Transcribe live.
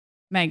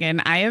Megan,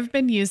 I have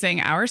been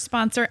using our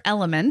sponsor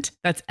Element,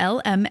 that's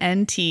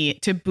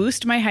LMNT, to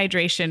boost my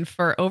hydration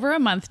for over a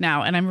month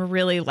now, and I'm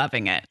really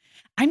loving it.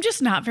 I'm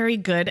just not very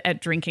good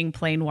at drinking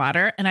plain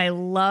water, and I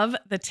love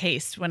the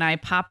taste when I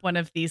pop one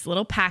of these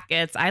little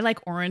packets. I like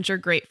orange or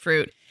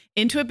grapefruit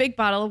into a big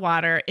bottle of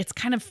water. It's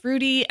kind of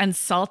fruity and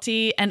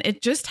salty, and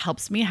it just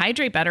helps me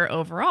hydrate better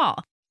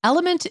overall.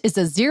 Element is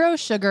a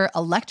zero-sugar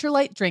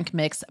electrolyte drink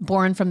mix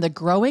born from the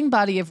growing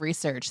body of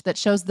research that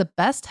shows the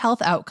best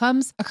health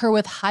outcomes occur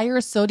with higher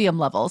sodium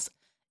levels.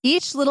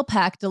 Each little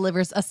pack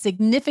delivers a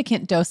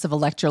significant dose of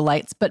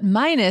electrolytes, but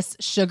minus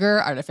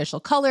sugar, artificial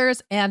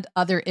colors, and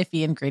other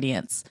iffy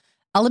ingredients.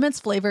 Element's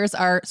flavors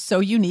are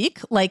so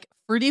unique, like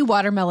fruity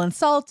watermelon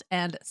salt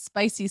and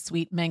spicy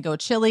sweet mango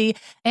chili.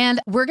 And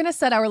we're going to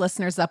set our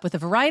listeners up with a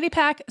variety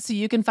pack so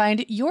you can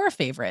find your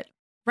favorite.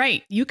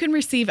 Right. You can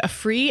receive a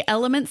free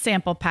Element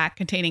sample pack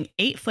containing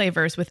 8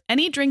 flavors with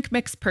any drink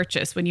mix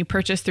purchase when you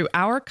purchase through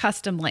our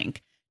custom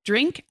link,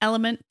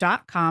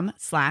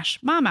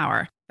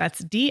 drinkelement.com/momhour.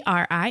 That's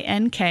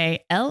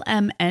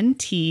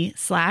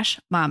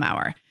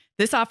DRINKLMNT/momhour.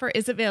 This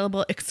is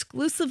available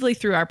exclusively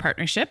through our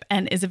partnership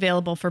and is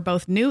available for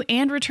both new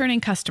and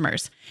returning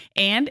customers.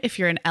 And if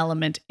you're an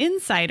Element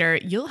insider,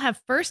 you'll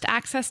have first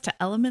access to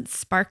Element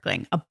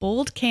Sparkling, a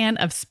bold can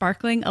of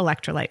sparkling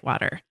electrolyte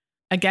water.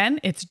 Again,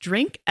 it's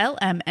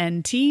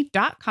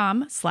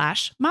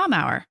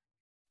drinklmnt.com/momhour.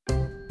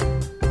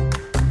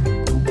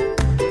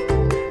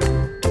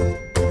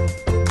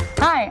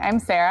 Hi, I'm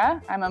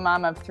Sarah. I'm a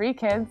mom of 3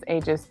 kids,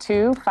 ages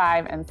 2,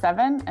 5, and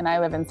 7, and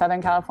I live in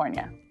Southern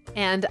California.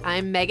 And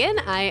I'm Megan.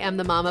 I am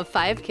the mom of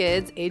 5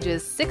 kids,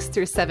 ages 6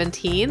 through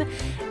 17,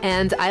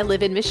 and I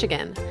live in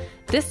Michigan.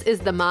 This is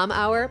the Mom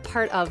Hour,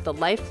 part of the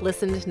Life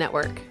Listened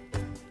Network.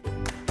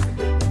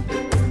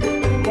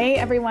 Hey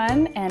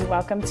everyone, and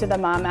welcome to the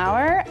Mom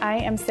Hour. I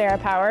am Sarah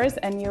Powers,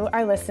 and you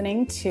are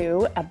listening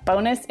to a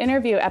bonus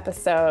interview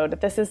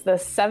episode. This is the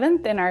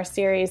 7th in our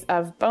series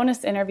of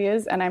bonus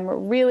interviews, and I'm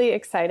really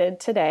excited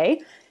today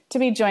to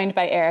be joined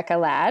by Erica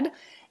Ladd.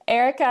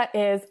 Erica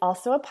is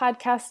also a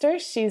podcaster.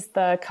 She's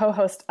the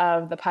co-host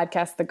of the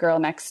podcast, The Girl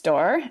Next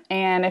Door.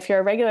 And if you're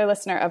a regular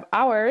listener of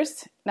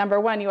ours,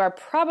 number one, you are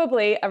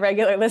probably a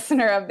regular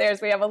listener of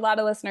theirs. We have a lot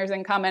of listeners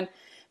in common.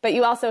 But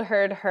you also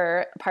heard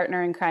her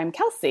partner in crime,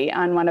 Kelsey,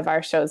 on one of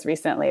our shows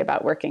recently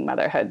about working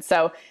motherhood.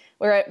 So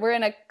we're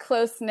in a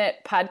close-knit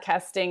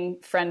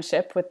podcasting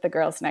friendship with the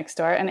girls next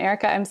door. And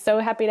Erica, I'm so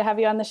happy to have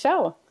you on the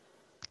show.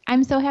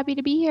 I'm so happy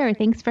to be here.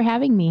 Thanks for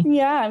having me.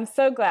 Yeah, I'm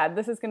so glad.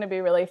 This is going to be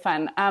really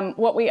fun.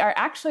 What we are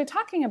actually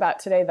talking about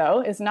today,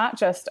 though, is not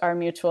just our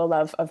mutual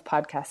love of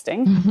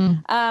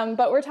podcasting,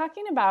 but we're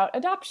talking about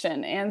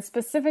adoption and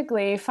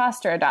specifically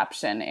foster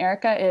adoption.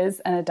 Erica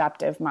is an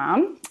adoptive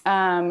mom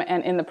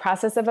and in the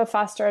process of a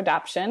foster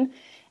adoption.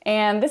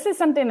 And this is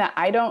something that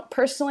I don't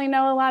personally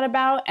know a lot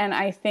about. And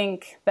I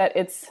think that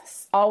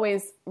it's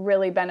always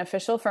really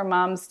beneficial for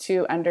moms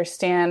to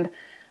understand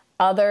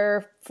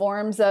other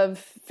forms of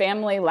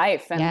family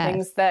life and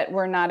things that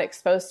we're not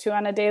exposed to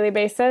on a daily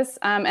basis.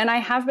 And I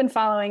have been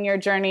following your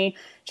journey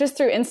just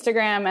through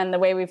Instagram and the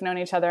way we've known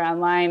each other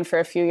online for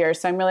a few years.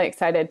 So I'm really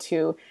excited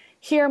to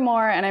hear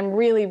more. And I'm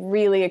really,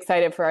 really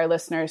excited for our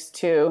listeners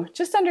to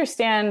just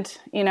understand,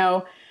 you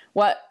know,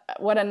 what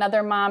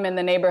another mom in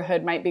the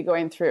neighborhood might be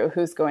going through,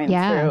 who's going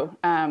through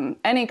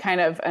any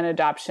kind of an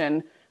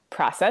adoption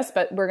process.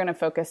 But we're going to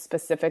focus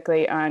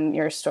specifically on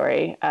your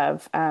story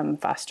of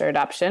foster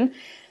adoption.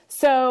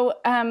 So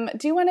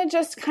do you want to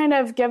just kind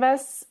of give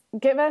us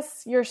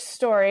your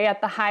story at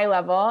the high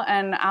level,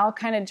 and I'll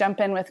kind of jump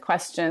in with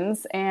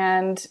questions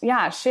and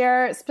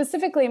share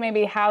specifically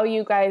maybe how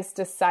you guys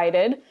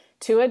decided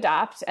to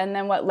adopt and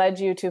then what led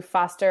you to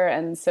foster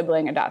and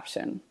sibling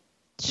adoption.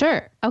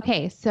 Sure.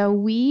 Okay. So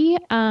we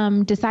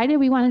decided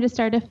we wanted to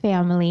start a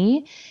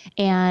family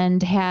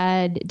and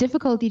had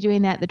difficulty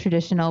doing that the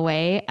traditional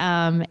way,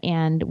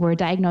 and were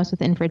diagnosed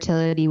with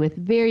infertility with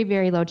very,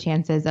 very low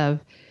chances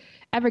of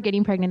ever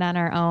getting pregnant on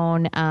our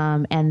own,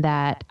 and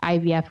that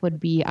IVF would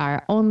be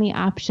our only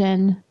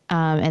option,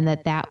 and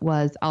that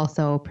was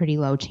also pretty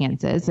low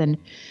chances. And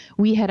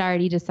we had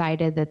already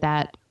decided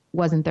that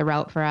wasn't the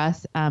route for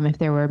us. If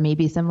there were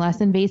maybe some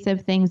less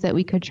invasive things that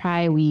we could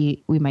try,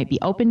 we might be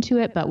open to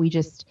it, but we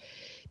just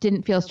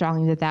didn't feel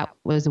strongly that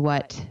was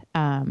what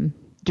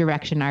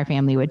direction our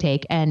family would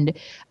take. And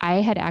I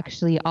had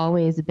actually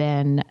always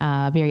been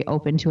very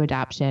open to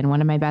adoption.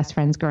 One of my best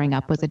friends growing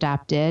up was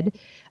adopted.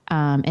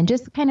 And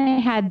just kind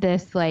of had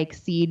this like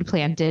seed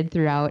planted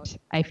throughout,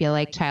 I feel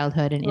like,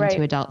 childhood and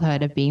into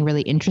adulthood of being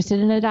really interested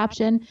in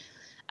adoption.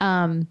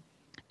 And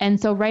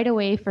so right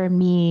away for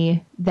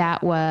me,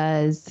 that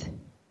was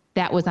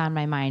on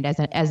my mind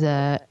as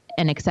an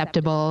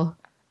acceptable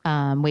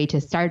way to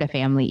start a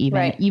family,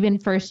 even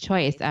first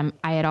choice.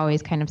 I had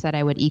always kind of said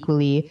I would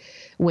equally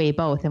weigh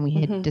both, and we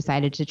had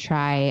decided to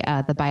try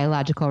the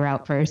biological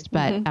route first,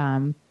 but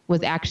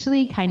was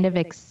actually kind of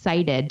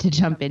excited to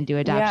jump into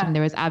adoption. Yeah.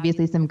 There was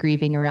obviously some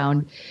grieving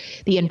around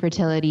the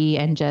infertility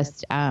and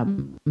just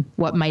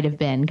what might have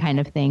been kind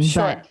of thing.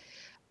 Sure.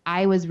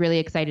 I was really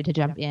excited to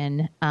jump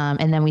in.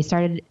 And then we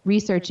started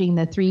researching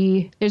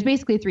there's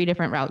basically 3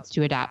 different routes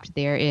to adopt.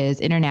 There is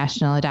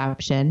international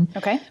adoption,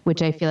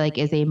 which I feel like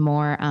is a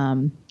more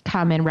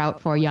common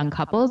route for young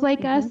couples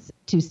like us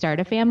to start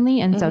a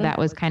family. And so that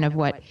was kind of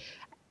what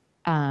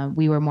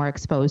we were more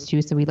exposed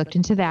to. So we looked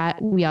into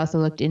that. We also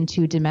looked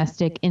into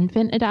domestic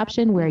infant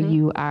adoption, where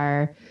you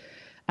are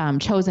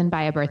chosen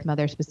by a birth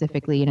mother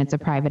specifically, and it's a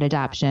private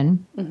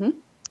adoption.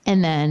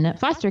 And then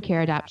foster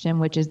care adoption,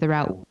 which is the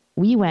route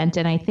we went.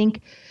 And I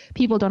think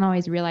people don't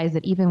always realize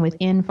that even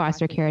within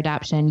foster care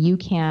adoption, you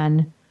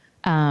can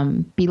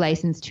be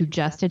licensed to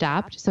just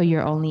adopt. So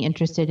you're only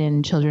interested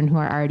in children who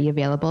are already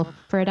available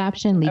for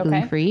adoption,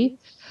 legally free,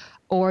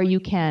 or you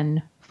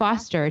can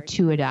foster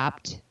to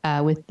adopt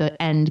with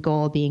the end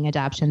goal being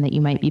adoption, that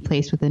you might be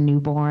placed with a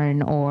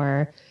newborn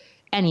or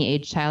any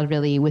age child,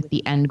 really, with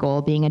the end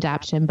goal being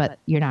adoption, but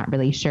you're not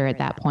really sure at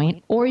that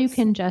point. Or you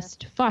can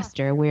just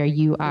foster, where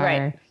you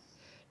are,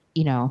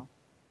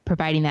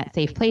 providing that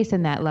safe place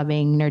and that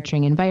loving,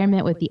 nurturing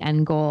environment with the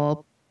end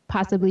goal,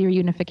 possibly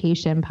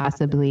reunification,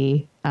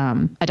 possibly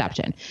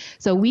adoption.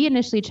 So we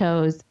initially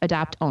chose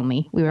adopt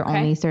only. We were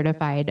only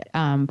certified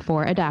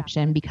for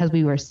adoption because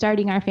we were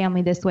starting our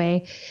family this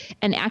way.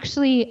 And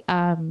actually,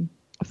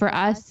 for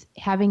us,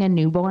 having a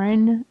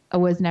newborn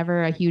was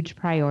never a huge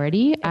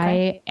priority.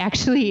 I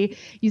actually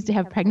used to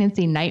have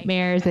pregnancy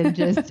nightmares and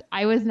just,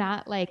 I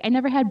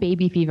never had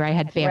baby fever. I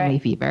had family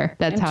fever.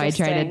 That's how I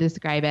try to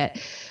describe it.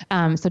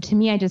 So to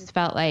me, I just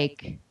felt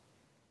like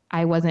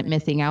I wasn't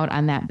missing out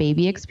on that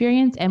baby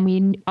experience. And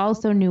we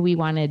also knew we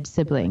wanted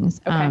siblings.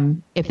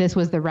 If this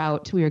was the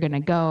route we were going to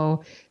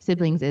go,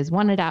 siblings is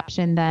 1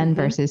 adoption then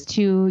versus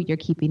 2. You're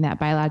keeping that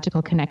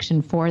biological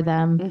connection for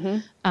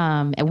them.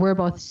 And we're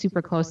both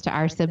super close to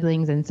our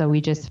siblings. And so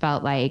we just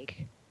felt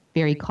like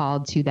very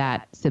called to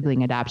that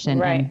sibling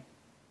adoption. And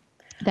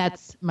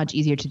that's much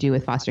easier to do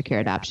with foster care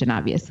adoption,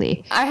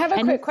 obviously. I have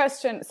a quick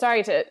question.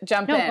 Sorry to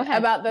jump in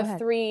about the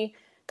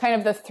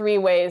 3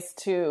 ways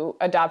to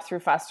adopt through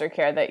foster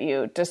care that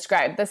you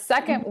described. The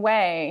second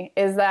way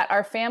is that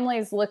our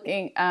families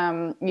looking,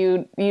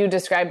 you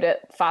described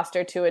it,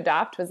 foster to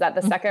adopt. Was that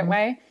the second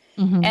way?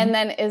 And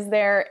then is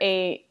there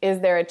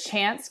a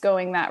chance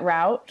going that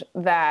route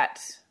that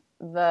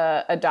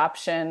the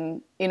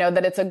adoption,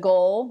 that it's a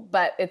goal,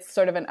 but it's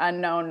sort of an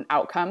unknown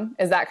outcome?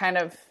 Is that kind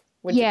of,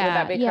 would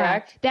that be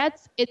correct?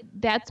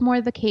 That's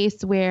more the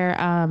case where,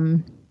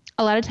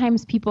 a lot of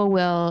times people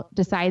will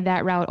decide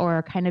that route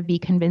or kind of be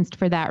convinced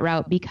for that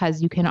route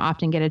because you can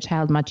often get a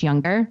child much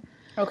younger.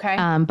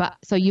 But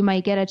so you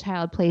might get a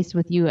child placed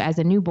with you as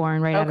a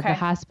newborn right out of the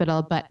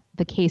hospital, but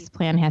the case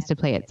plan has to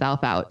play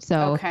itself out.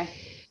 So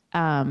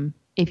the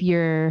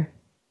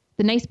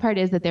nice part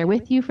is that they're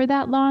with you for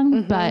that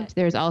long, but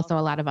there's also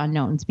a lot of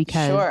unknowns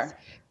because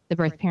the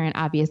birth parent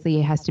obviously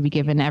has to be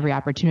given every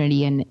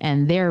opportunity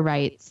and their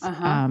rights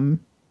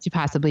to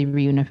possibly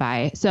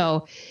reunify.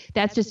 So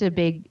that's just a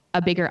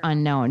bigger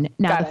unknown.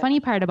 Now, the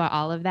funny part about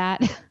all of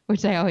that,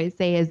 which I always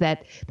say, is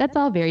that that's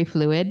all very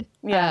fluid.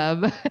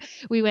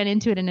 We went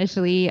into it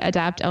initially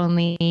adopt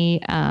only.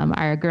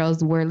 Our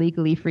girls were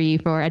legally free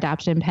for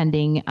adoption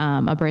pending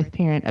a birth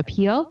parent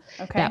appeal.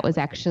 That was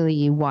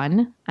actually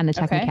won on a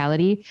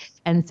technicality.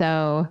 And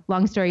so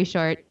long story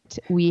short,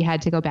 we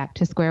had to go back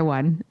to square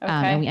one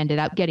and we ended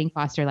up getting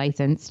foster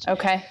licensed.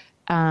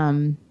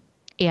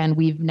 And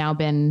we've now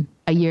been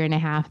a year and a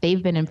half.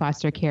 They've been in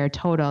foster care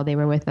total. They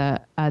were with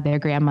their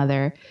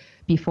grandmother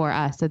before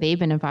us. So they've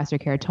been in foster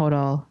care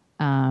total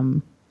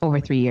over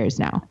 3 years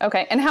now.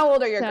 And how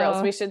old are your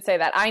girls? We should say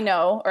that. I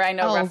know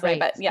roughly,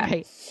 but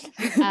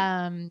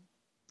yeah.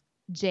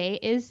 J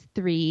is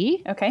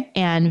 3.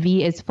 And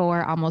V is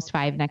 4, almost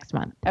 5 next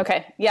month.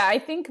 Yeah, I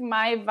think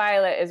my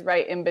Violet is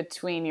right in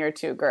between your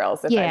 2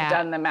 girls, if I've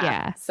done the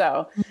math.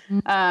 So,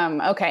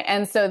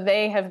 And so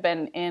they have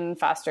been in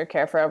foster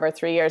care for over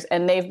 3 years,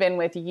 and they've been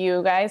with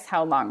you guys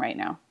how long right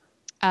now?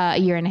 A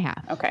year and a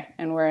half.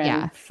 And we're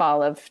in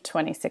fall of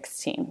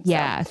 2016.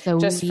 So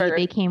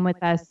they came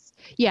with us.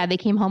 They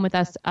came home with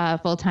us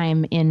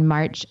full-time in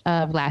March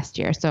of last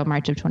year, so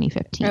March of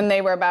 2015. And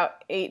they were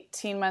about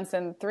 18 months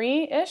and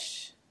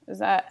 3-ish? Is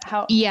that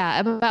how? Yeah,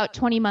 about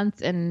 20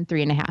 months and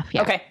 3.5.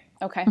 Yeah.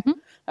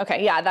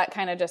 Okay. Yeah, that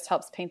kind of just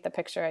helps paint the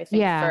picture, I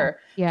think, for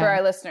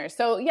our listeners.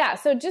 So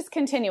just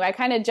continue. I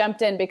kind of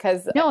jumped in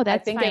because I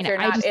think fine. If you're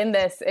not in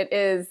this, it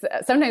is,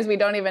 sometimes we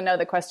don't even know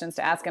the questions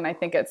to ask, and I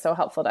think it's so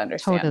helpful to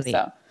understand. Totally.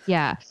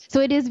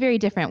 So it is very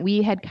different.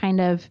 We had kind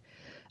of,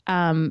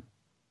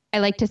 I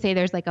like to say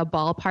there's like a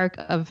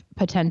ballpark of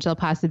potential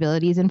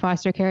possibilities in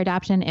foster care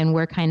adoption, and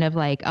we're kind of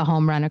like a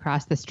home run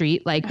across the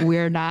street. Like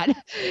we're not,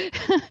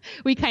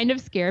 we kind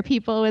of scare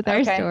people with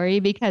our story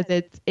because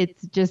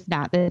it's just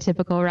not the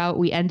typical route.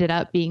 We ended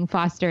up being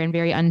foster and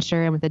very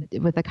unsure and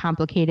with a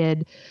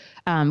complicated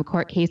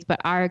court case, but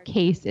our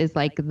case is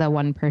like the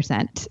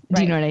 1%.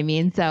 Do you know what I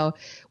mean? So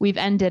we've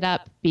ended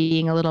up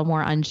being a little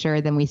more unsure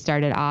than we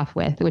started off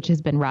with, which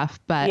has been rough,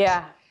 but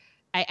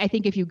I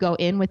think if you go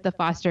in with the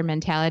foster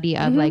mentality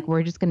of like,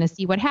 we're just going to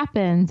see what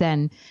happens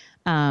and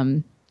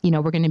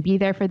we're going to be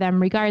there for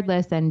them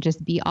regardless and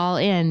just be all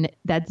in.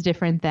 That's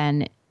different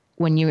than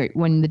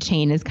when the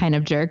chain is kind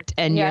of jerked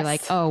and you're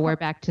like, oh, we're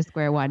back to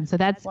square one. So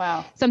that's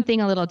something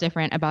a little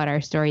different about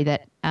our story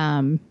that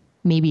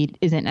maybe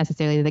isn't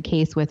necessarily the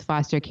case with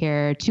foster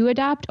care to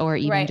adopt or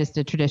even just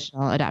a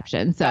traditional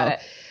adoption. So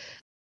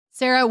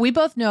Sarah, we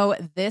both know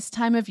this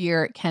time of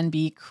year can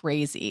be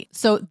crazy.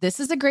 So this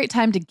is a great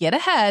time to get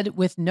ahead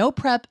with no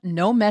prep,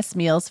 no mess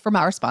meals from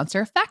our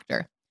sponsor,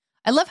 Factor.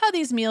 I love how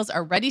these meals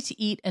are ready to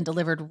eat and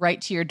delivered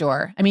right to your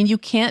door. I mean, you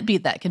can't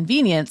beat that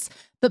convenience,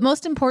 but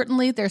most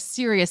importantly, they're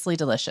seriously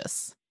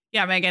delicious.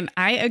 Yeah, Megan,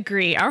 I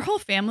agree. Our whole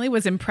family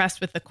was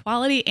impressed with the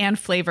quality and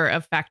flavor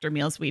of Factor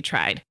meals we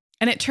tried.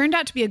 And it turned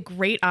out to be a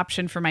great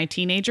option for my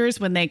teenagers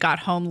when they got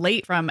home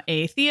late from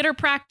a theater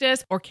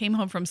practice or came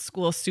home from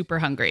school super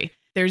hungry.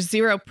 There's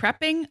zero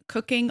prepping,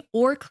 cooking,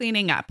 or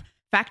cleaning up.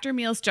 Factor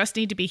meals just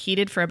need to be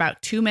heated for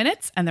about 2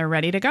 minutes and they're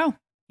ready to go.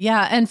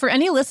 Yeah, and for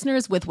any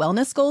listeners with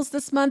wellness goals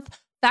this month,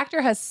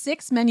 Factor has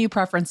 6 menu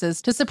preferences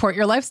to support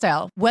your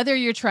lifestyle. Whether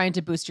you're trying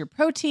to boost your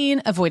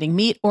protein, avoiding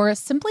meat, or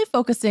simply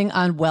focusing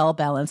on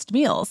well-balanced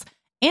meals.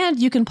 And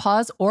you can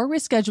pause or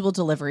reschedule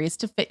deliveries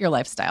to fit your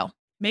lifestyle.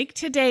 Make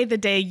today the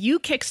day you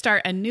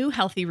kickstart a new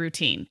healthy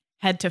routine.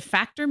 Head to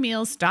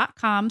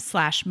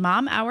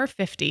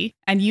factormeals.com/momhour50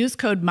 and use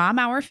code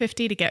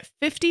momhour50 to get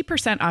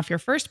 50% off your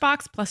first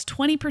box plus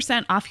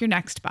 20% off your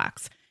next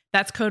box.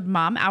 That's code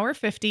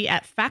momhour50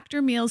 at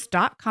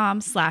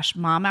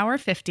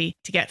factormeals.com/momhour50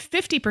 to get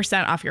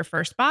 50% off your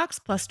first box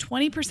plus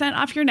 20%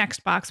 off your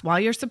next box while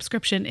your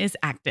subscription is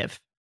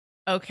active.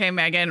 Okay,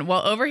 Megan.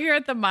 Well, over here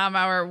at the Mom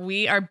Hour,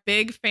 we are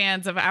big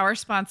fans of our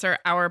sponsor,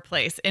 Our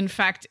Place. In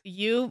fact,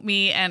 you,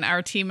 me, and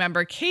our team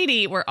member,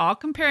 Katie, were all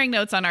comparing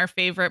notes on our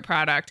favorite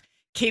product.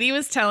 Katie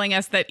was telling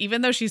us that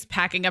even though she's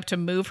packing up to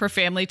move her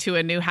family to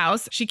a new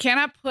house, she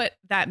cannot put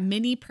that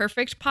mini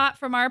perfect pot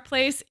from Our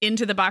Place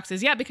into the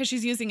boxes yet because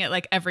she's using it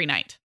like every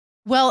night.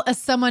 Well, as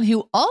someone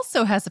who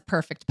also has a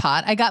perfect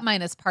pot, I got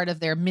mine as part of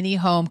their mini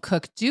home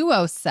cook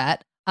duo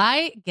set.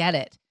 I get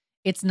it.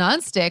 It's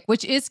nonstick,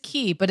 which is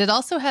key, but it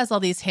also has all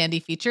these handy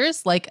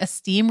features like a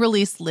steam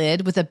release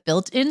lid with a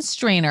built-in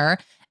strainer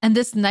and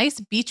this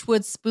nice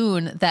beechwood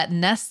spoon that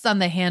nests on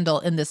the handle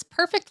in this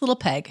perfect little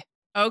peg.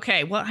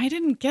 Okay, well, I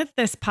didn't get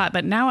this pot,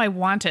 but now I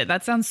want it.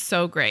 That sounds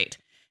so great.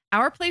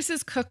 Our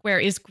Place's cookware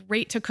is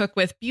great to cook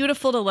with,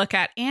 beautiful to look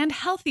at, and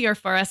healthier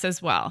for us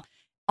as well.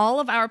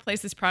 All of Our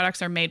Place's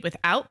products are made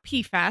without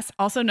PFAS,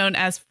 also known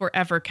as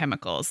forever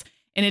chemicals.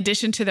 In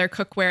addition to their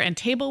cookware and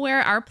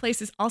tableware, Our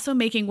Place is also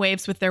making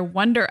waves with their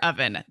Wonder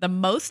Oven, the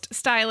most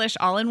stylish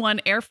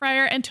all-in-one air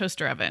fryer and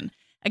toaster oven.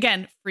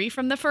 Again, free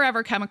from the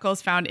forever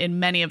chemicals found in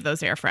many of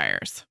those air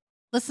fryers.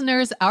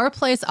 Listeners, Our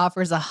Place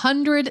offers a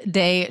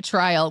 100-day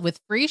trial with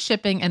free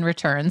shipping and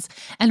returns,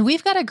 and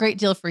we've got a great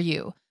deal for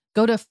you.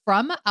 Go to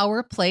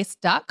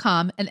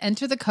FromOurPlace.com and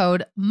enter the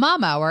code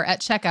MOMHOUR at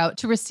checkout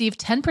to receive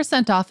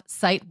 10% off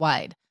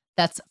site-wide.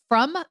 That's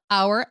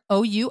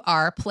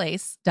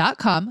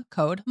FromOurPlace.com,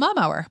 code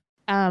MOMHOUR.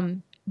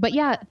 But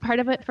yeah, part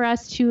of it for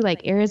us too,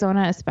 like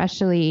Arizona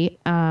especially,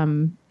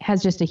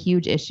 has just a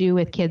huge issue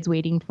with kids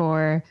waiting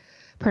for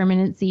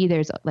permanency.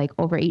 There's like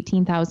over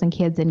 18,000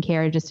 kids in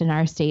care just in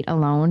our state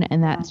alone.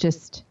 And that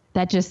just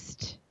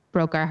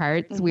broke our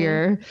hearts. Mm-hmm.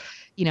 We're,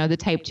 the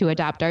type to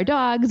adopt our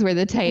dogs. We're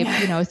the type,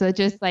 so it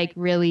just like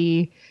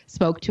really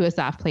spoke to a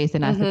soft place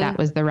in us that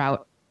was the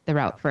route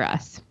for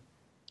us.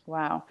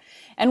 Wow.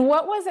 And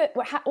what was it?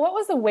 What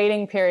was the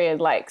waiting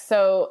period like?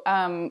 So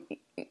from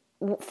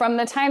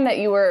the time that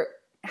you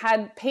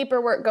had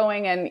paperwork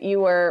going and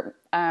you were,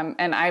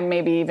 and I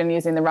may be even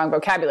using the wrong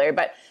vocabulary,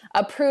 but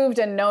approved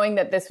and knowing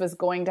that this was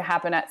going to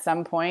happen at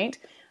some point.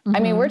 Mm-hmm. I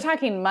mean, we're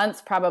talking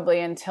months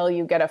probably until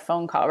you get a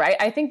phone call, right?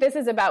 I think this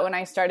is about when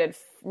I started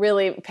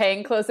really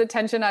paying close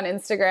attention on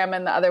Instagram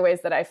and the other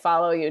ways that I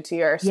follow you to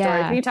your story.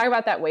 Yeah. Can you talk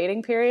about that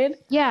waiting period?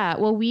 Yeah.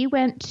 Well, we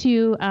went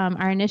to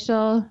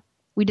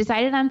we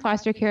decided on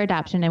foster care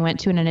adoption and went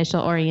to an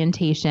initial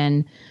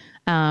orientation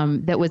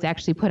that was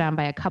actually put on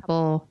by a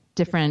couple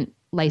different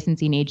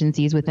licensing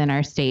agencies within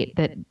our state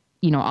that,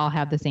 all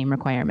have the same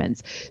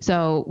requirements.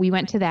 So we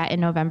went to that in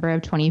November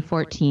of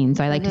 2014.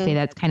 So I like to say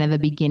that's kind of the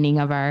beginning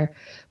of our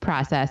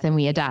process. And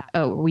we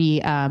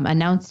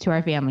announced to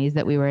our families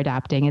that we were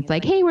adopting. It's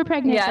like, hey, we're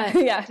pregnant.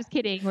 Yeah. Just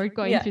kidding. We're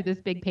going through this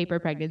big paper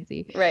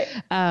pregnancy. Right.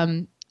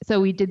 So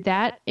we did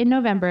that in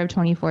November of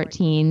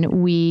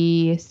 2014.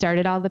 We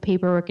started all the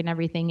paperwork and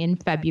everything in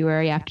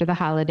February after the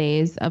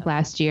holidays of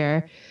last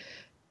year.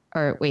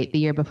 Or wait, the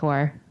year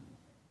before.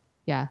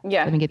 Yeah.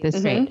 Let me get this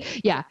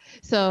straight. Yeah.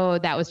 So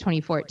that was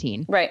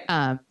 2014. Right.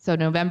 So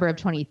November of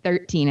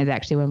 2013 is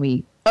actually when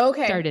we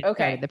started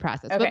the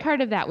process. Okay. But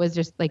part of that was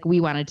just like we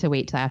wanted to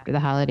wait till after the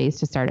holidays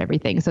to start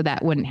everything. So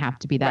that wouldn't have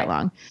to be that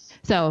long.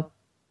 So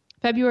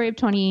February of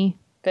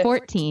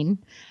 2014,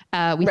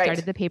 we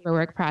started the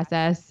paperwork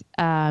process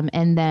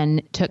and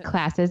then took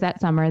classes that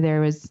summer.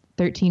 There was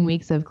 13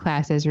 weeks of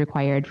classes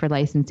required for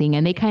licensing.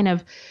 And they kind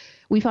of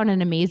we found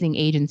an amazing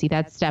agency.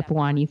 That's step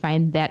one. You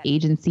find that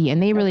agency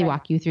and they really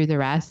walk you through the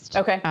rest.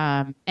 Okay.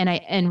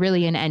 And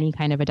really in any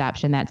kind of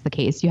adoption, that's the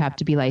case. You have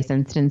to be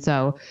licensed. And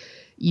so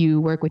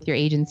you work with your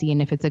agency,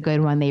 and if it's a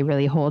good one, they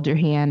really hold your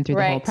hand through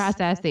the whole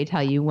process. They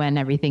tell you when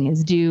everything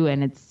is due,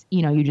 and it's,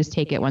 you just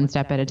take it one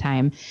step at a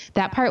time.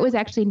 That part was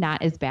actually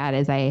not as bad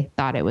as I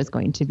thought it was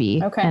going to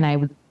be. Okay.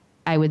 And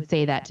I would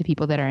say that to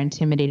people that are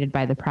intimidated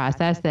by the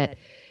process, that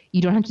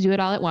you don't have to do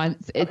it all at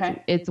once.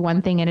 It's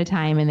one thing at a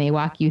time, and they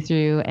walk you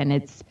through,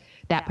 and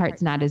that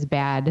part's not as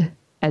bad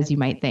as you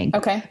might think.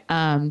 Okay.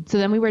 So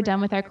then we were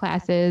done with our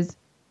classes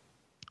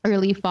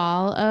early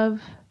fall of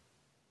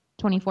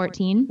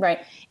 2014. Right.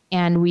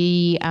 And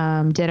we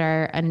did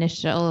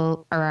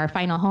our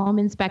final home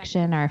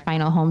inspection. Our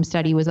final home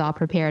study was all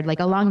prepared. Like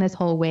along this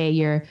whole way,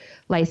 your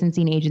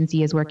licensing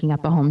agency is working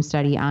up a home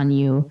study on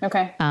you.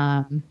 Okay.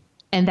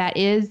 And that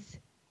is,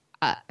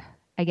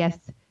 I guess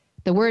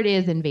the word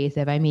is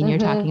invasive. I mean, you're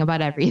talking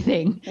about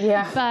everything.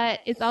 Yeah.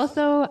 But it's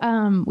also,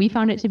 we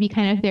found it to be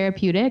kind of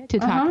therapeutic to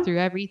talk through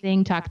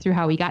everything, talk through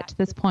how we got to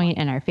this point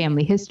and our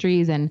family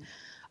histories and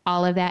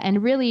all of that.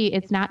 And really,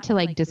 it's not to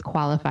like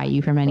disqualify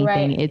you from anything.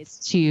 Right. It's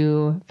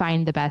to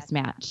find the best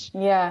match.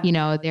 Yeah.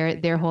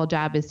 Their whole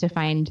job is to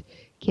find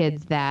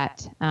kids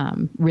that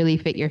really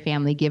fit your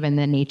family, given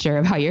the nature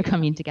of how you're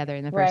coming together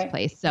in the first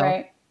place.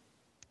 So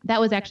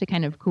that was actually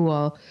kind of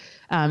cool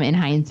in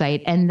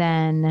hindsight. And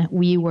then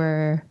we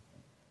were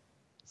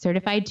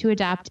certified to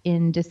adopt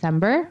in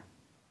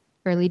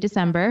early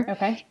December.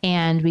 Okay.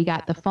 And we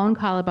got the phone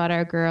call about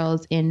our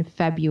girls in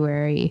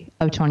February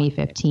of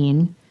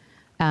 2015.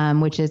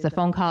 Which is a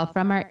phone call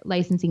from our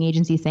licensing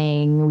agency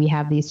saying, we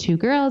have these 2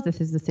 girls.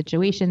 This is the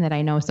situation that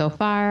I know so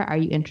far. Are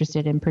you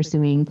interested in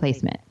pursuing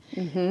placement?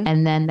 Mm-hmm.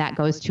 And then that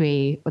goes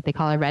to what they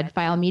call a red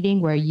file meeting,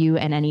 where you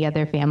and any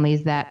other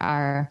families that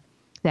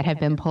have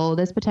been pulled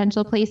as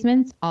potential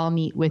placements all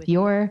meet with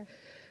your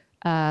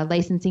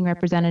licensing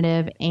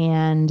representative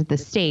and the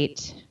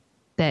state,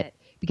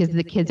 because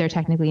the kids are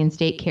technically in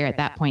state care at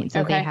that point.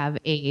 So they have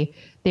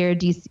their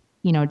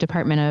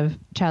Department of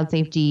Child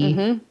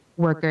Safety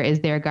worker is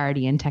their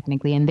guardian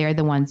technically, and they're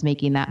the ones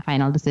making that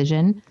final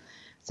decision.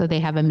 So they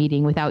have a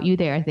meeting without you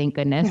there, thank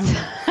goodness,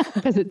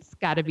 because it's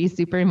got to be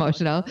super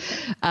emotional,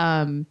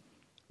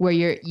 where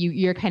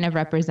you're kind of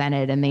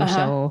represented, and they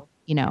show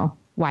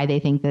why they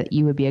think that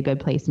you would be a good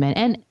placement,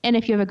 and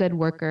if you have a good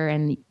worker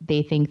and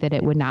they think that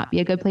it would not be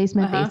a good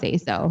placement, they say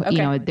so.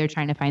 They're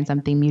trying to find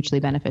something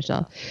mutually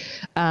beneficial,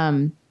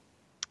 and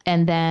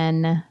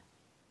then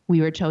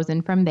we were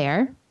chosen from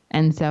there.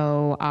 And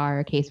so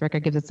our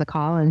caseworker gives us a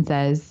call and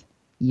says,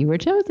 you were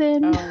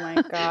chosen. Oh my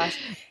gosh.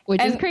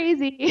 Which is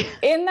crazy.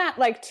 In that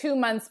like 2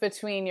 months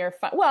between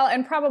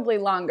and probably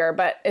longer,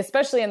 but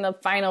especially in the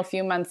final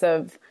few months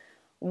of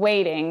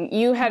waiting,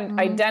 you had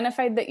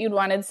identified that you'd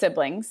wanted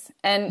siblings.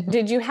 And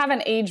did you have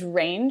an age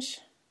range?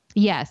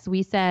 Yes,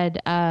 we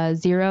said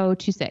 0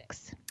 to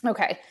 6.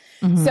 Okay.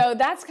 Mm-hmm. So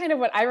that's kind of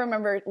what I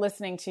remember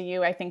listening to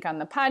you, I think, on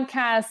the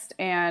podcast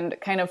and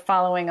kind of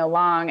following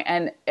along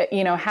and,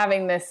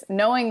 having this,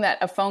 knowing that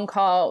a phone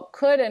call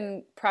could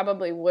and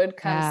probably would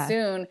come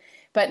soon,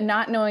 but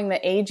not knowing the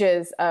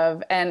ages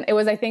and it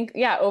was, I think,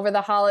 over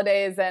the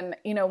holidays and,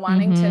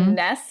 wanting to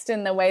nest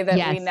in the way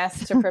that we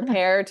nest to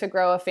prepare to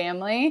grow a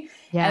family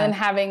and then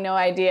having no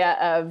idea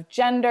of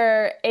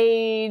gender,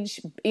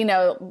 age,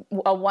 a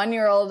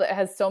 1-year-old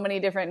has so many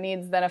different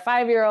needs than a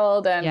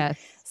 5-year-old. And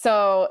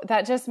so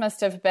that just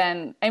must have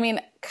been,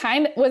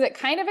 was it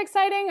kind of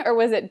exciting or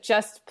was it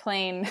just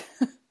plain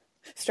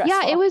stressful?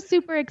 Yeah, it was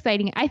super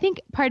exciting. I think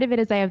part of it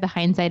is I have the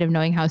hindsight of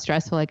knowing how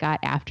stressful it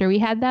got after we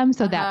had them.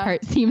 So that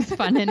part seems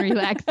fun and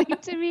relaxing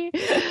to me.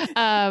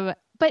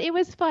 But it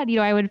was fun.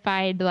 I would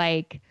find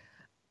like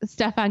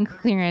stuff on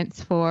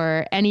clearance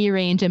for any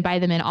range and buy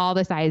them in all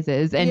the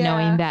sizes and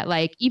knowing that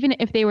like, even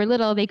if they were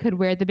little, they could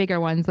wear the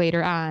bigger ones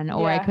later on,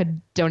 or I could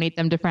donate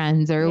them to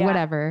friends or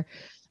whatever.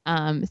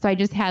 So I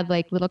just had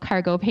like little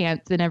cargo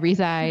pants in every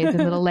size and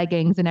little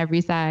leggings in every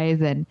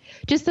size. And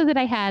just so that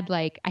I had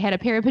a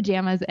pair of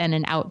pajamas and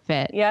an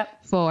outfit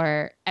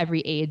for every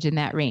age in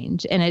that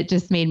range. And it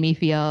just made me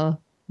feel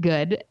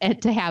good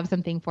to have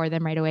something for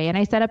them right away. And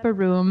I set up a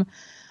room,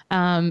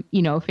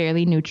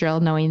 fairly neutral,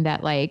 knowing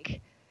that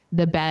like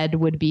the bed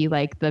would be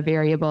like the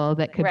variable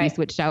that could be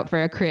switched out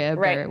for a crib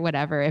or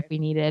whatever if we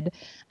needed.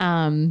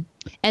 And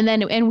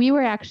we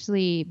were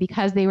actually,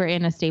 because they were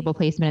in a stable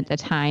placement at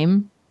the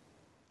time,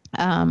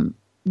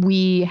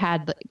 we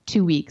had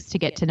 2 weeks to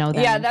get to know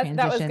them. Yeah,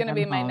 that was going to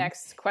be my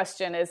next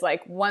question is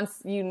like,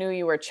 once you knew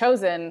you were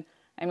chosen,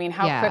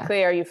 how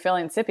quickly are you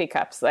filling sippy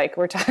cups? Like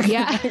we're talking.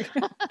 Yeah.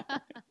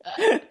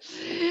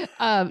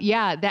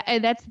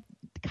 That's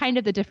kind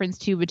of the difference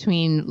too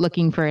between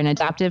looking for an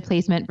adoptive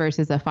placement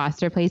versus a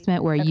foster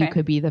placement, where you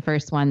could be the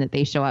first one that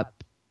they show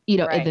up,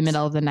 in the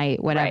middle of the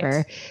night,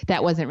 whatever.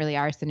 That wasn't really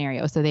our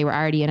scenario. So they were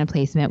already in a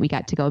placement. We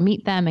got to go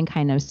meet them and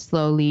kind of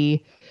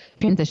slowly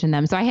transition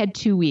them. So I had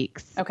 2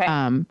 weeks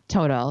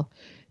total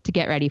to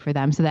get ready for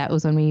them. So that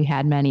was when we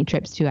had many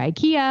trips to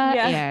IKEA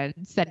and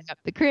setting up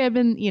the crib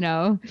and,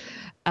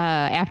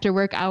 after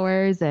work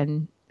hours.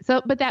 And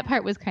but that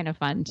part was kind of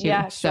fun too.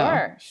 Yeah,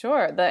 sure.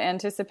 The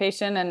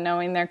anticipation and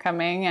knowing they're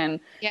coming and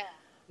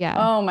yeah.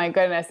 Oh my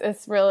goodness.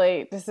 This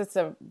is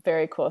a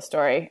very cool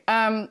story.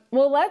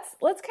 Well, let's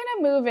kind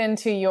of move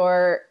into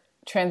your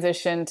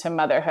transition to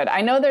motherhood.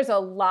 I know there's a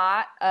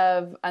lot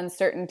of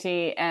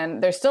uncertainty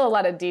and there's still a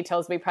lot of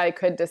details we probably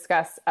could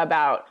discuss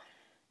about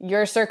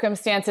your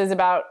circumstances,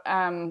 about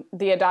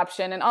the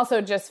adoption, and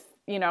also just,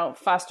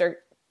 foster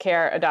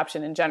care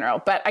adoption in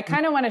general. But I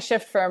kind of want to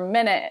shift for a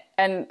minute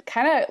and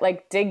kind of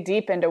like dig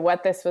deep into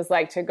what this was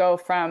like to go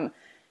from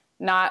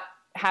not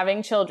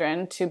having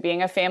children to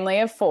being a family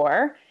of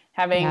 4,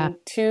 having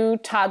 2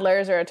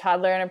 toddlers or a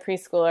toddler and a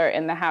preschooler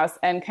in the house,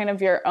 and kind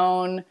of your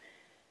own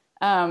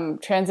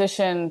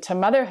transition to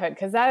motherhood.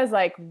 Cause that is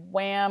like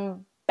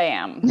wham,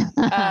 bam.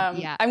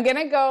 I'm going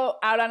to go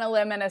out on a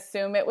limb and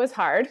assume it was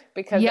hard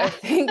because I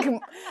think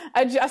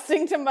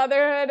adjusting to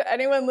motherhood,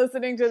 anyone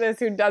listening to this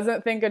who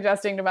doesn't think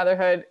adjusting to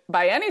motherhood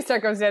by any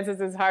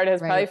circumstances is hard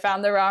has probably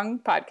found the wrong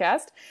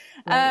podcast.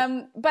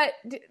 Right. But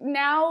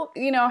now,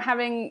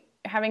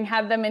 having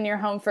had them in your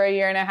home for a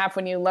year and a half,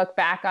 when you look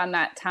back on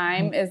that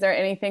time, is there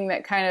anything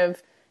that kind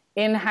of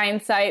in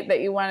hindsight that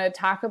you want to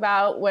talk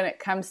about when it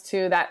comes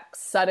to that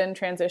sudden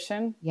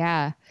transition?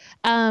 Yeah.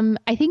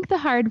 I think the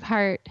hard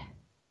part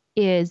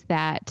is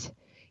that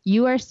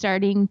you are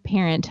starting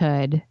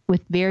parenthood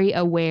with very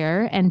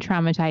aware and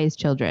traumatized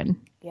children.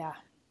 Yeah.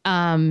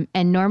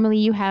 And normally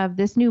you have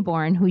this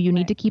newborn who you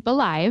need to keep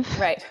alive.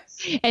 Right.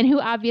 And who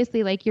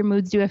obviously like your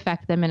moods do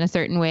affect them in a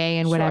certain way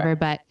and whatever,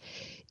 but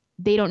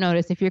they don't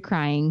notice if you're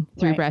crying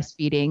through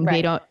breastfeeding.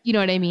 They don't, you know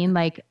what I mean?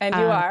 Like, and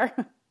you are.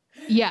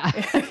 Yeah.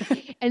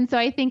 And so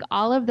I think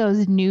all of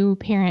those new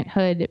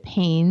parenthood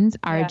pains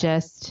are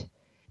just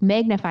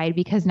magnified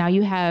because now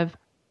you have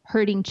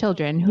hurting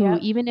children who,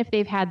 even if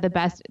they've had the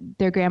best,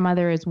 their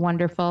grandmother is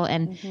wonderful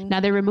and now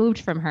they're removed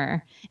from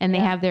her and they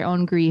have their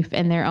own grief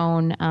and their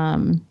own,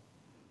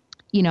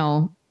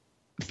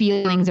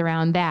 feelings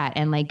around that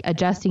and like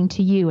adjusting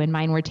to you. And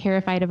mine were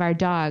terrified of our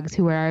dogs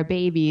who were our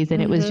babies.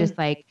 And it was just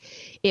like,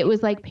 it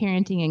was like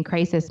parenting in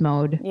crisis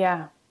mode.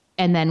 Yeah.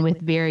 And then with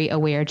very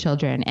aware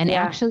children. And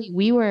actually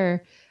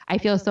I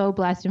feel so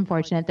blessed and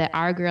fortunate that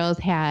our girls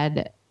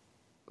had,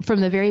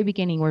 from the very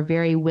beginning, were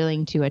very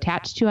willing to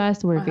attach to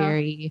us. We're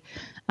very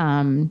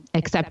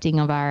accepting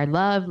of our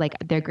love. Like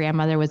their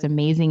grandmother was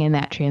amazing in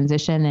that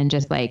transition and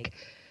just like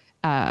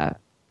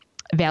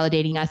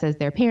validating us as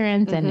their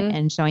parents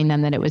and showing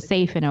them that it was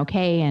safe and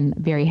okay and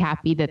very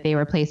happy that they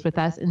were placed with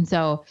us. And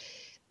so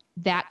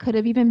that could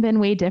have even been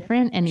way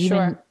different. And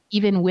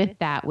even with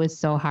that was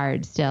so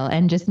hard still.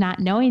 And just not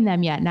knowing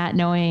them yet, not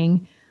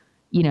knowing,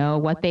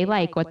 what they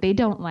like, what they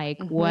don't like,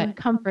 what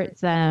comforts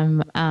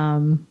them.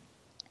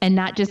 And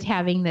not just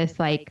having this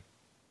like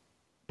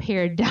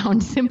pared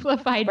down,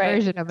 simplified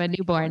version of a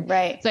newborn.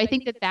 Right. So I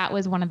think that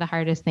was one of the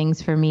hardest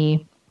things for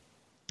me.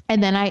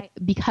 And then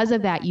because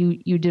of that,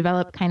 you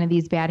develop kind of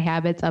these bad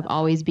habits of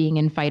always being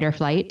in fight or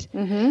flight.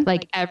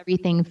 Like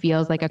everything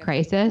feels like a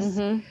crisis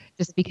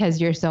just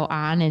because you're so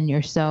on and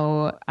you're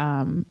so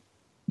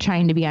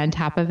trying to be on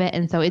top of it.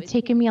 And so it's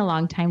taken me a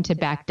long time to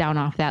back down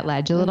off that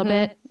ledge a little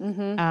bit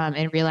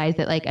and realize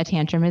that like a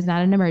tantrum is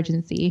not an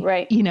emergency.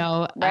 Right.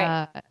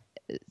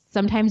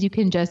 Sometimes you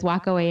can just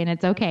walk away and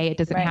it's okay. It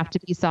doesn't have to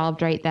be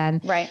solved right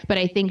then. Right. But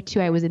I think too,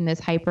 I was in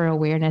this hyper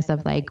awareness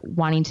of like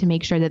wanting to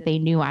make sure that they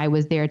knew I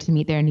was there to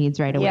meet their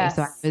needs right away. Yes.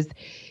 So I was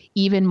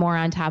even more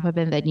on top of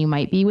it than you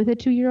might be with a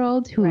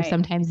 2-year-old who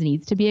sometimes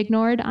needs to be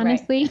ignored,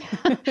 honestly.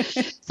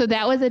 So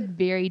that was a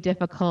very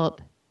difficult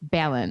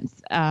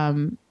balance.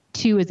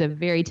 2 is a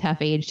very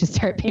tough age to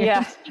start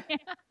parenting.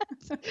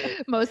 Yeah.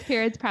 Most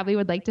parents probably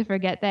would like to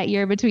forget that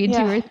year between 2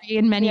 or 3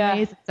 in many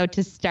ways. So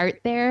to start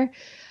there,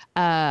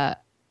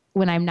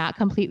 when I'm not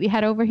completely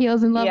head over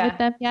heels in love with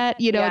them yet,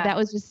 that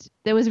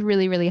was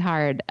really, really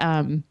hard.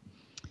 And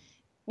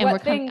we're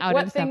coming out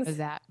of some of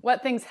that.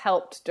 What things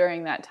helped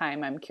during that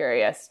time? I'm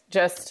curious.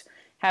 Just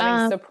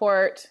having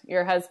support,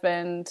 your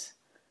husband.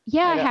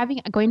 Yeah.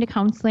 Going to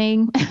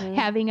counseling,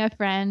 having a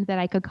friend that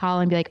I could call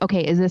and be like,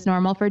 okay, is this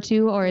normal for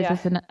 2 or is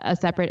this a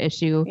separate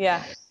issue?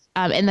 Yeah.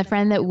 And the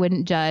friend that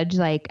wouldn't judge,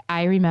 like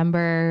I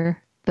remember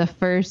the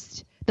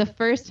first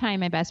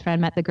time my best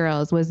friend met the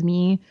girls was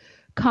me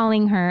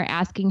calling her,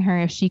 asking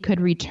her if she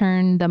could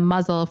return the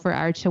muzzle for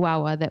our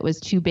Chihuahua that was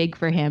too big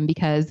for him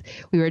because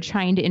we were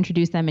trying to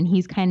introduce them and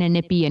he's kind of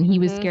nippy and he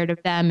was scared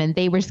of them and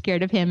they were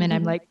scared of him. And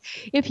I'm like,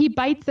 if he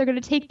bites, they're going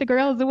to take the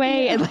girls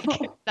away. And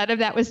like, none of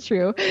that was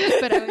true,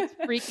 but I was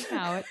freaking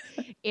out.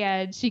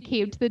 And she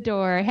came to the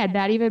door, had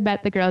not even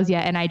met the girls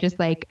yet. And I just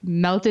like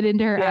melted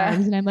into her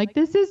arms and I'm like,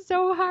 this is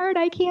so hard.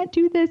 I can't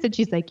do this. And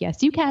she's like,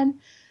 yes, you can.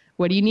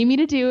 What do you need me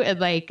to do? And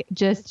like,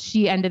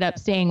 she ended up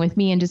staying with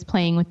me and just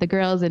playing with the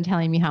girls and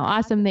telling me how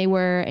awesome they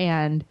were.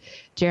 And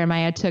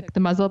Jeremiah took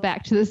the muzzle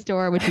back to the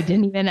store, which we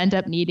didn't even end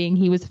up needing.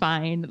 He was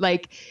fine.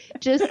 Like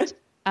just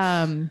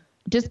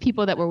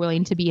people that were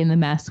willing to be in the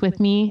mess with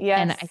me. Yes.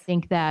 And I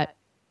think that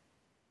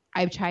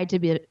I've tried to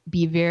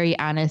be very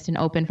honest and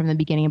open from the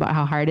beginning about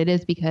how hard it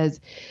is,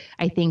 because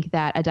I think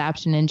that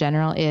adoption in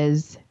general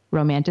is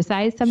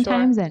romanticized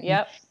sometimes Sure.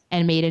 Yep.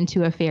 and made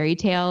into a fairy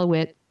tale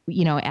with,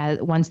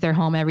 once they're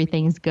home,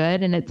 everything's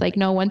good. And it's like,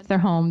 no, once they're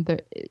home,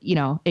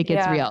 it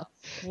gets real.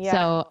 Yeah.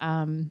 So,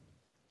 and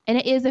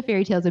it is a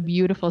fairy tale. It's a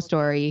beautiful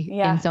story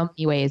in so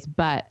many ways,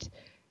 but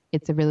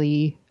it's a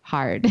really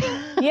hard.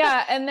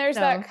 Yeah. And there's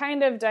that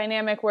kind of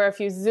dynamic where if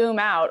you zoom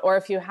out or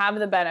if you have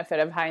the benefit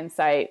of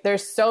hindsight,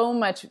 there's so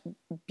much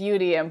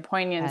beauty and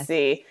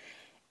poignancy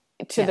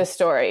to the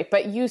story,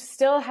 but you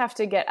still have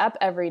to get up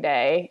every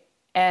day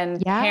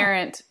and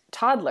parent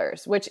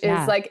toddlers, which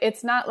is like,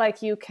 it's not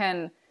like you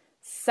can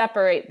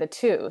separate the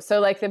two.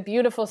 So like the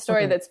beautiful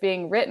story that's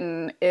being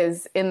written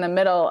is in the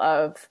middle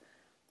of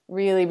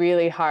really,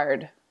 really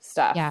hard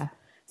stuff. Yeah.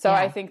 So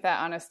I think that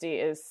honesty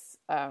is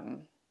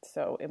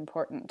so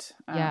important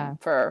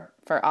for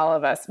all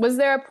of us. Was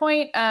there a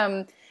point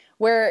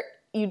where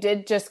you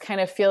did just kind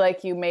of feel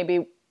like you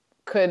maybe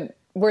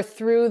were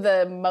through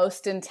the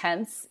most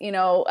intense,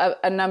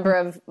 a number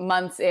of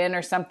months in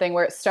or something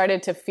where it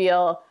started to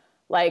feel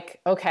like,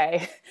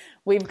 okay,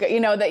 we've got,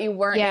 that you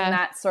weren't in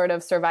that sort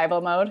of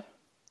survival mode?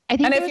 I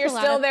think, and if you're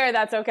still there,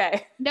 that's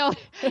okay. No,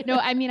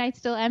 I mean, I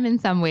still am in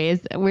some ways.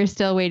 We're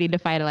still waiting to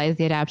finalize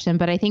the adoption,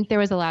 but I think there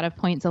was a lot of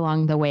points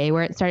along the way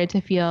where it started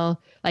to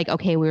feel like,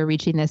 okay, we were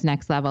reaching this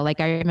next level.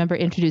 Like I remember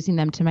introducing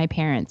them to my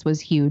parents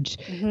was huge.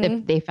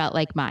 They felt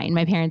like mine.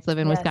 My parents live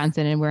in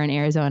Wisconsin and we're in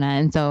Arizona.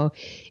 And so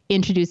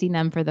introducing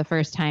them for the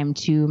first time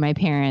to my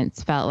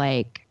parents felt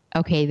like,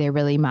 okay, they're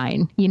really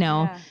mine,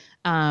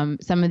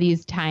 some of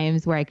these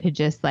times where I could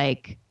just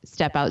like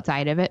step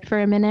outside of it for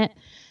a minute.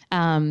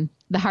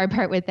 The hard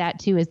part with that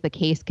too is the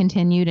case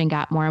continued and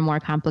got more and more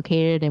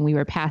complicated, and we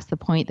were past the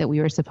point that we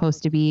were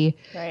supposed to be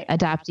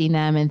adopting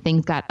them, and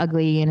things got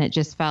ugly, and it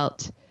just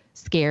felt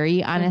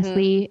scary,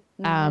 honestly.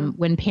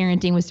 When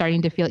parenting was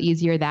starting to feel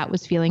easier, that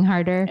was feeling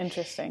harder.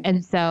 Interesting.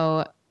 And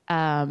so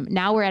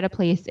now we're at a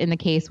place in the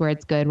case where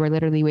it's good. We're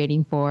literally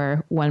waiting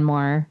for one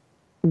more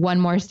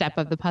step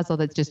of the puzzle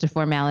that's just a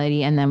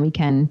formality, and then we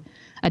can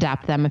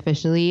adopt them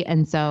officially.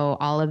 And so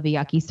all of the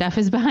yucky stuff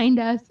is behind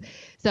us.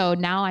 So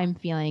now I'm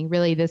feeling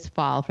really this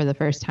fall for the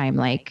first time,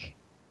 like,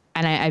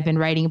 and I've been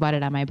writing about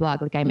it on my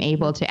blog, like I'm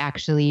able to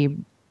actually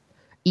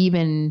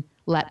even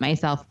let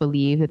myself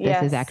believe that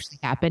this is actually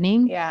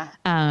happening. Yeah.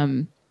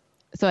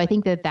 So I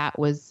think that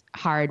was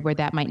hard, where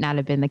that might not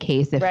have been the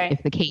case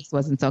if the case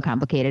wasn't so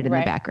complicated in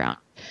the background.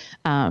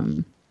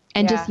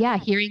 And just,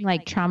 hearing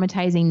like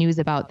traumatizing news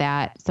about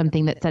that,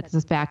 something that sets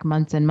us back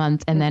months and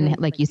months. And then,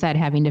 like you said,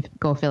 having to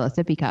go fill a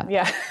sippy cup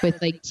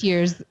with like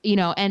tears,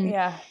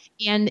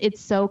 and it's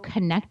so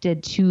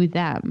connected to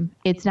them.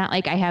 It's not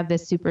like I have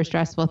this super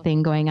stressful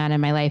thing going on in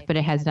my life, but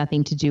it has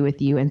nothing to do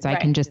with you. And so I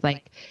can just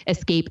like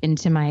escape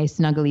into my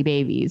snuggly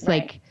babies.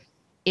 Like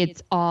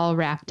it's all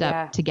wrapped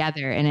up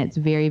together, and it's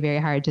very, very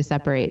hard to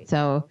separate.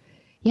 So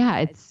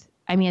it's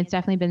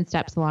definitely been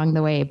steps along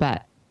the way,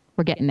 but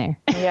we're getting there.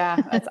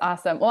 Yeah, that's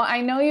awesome. Well, I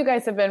know you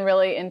guys have been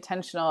really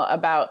intentional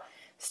about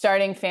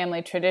starting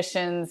family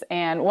traditions.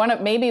 And one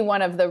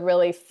of the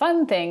really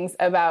fun things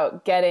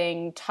about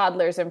getting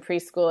toddlers and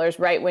preschoolers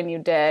right when you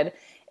did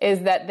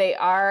is that they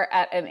are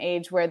at an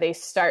age where they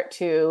start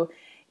to,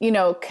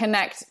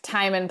 connect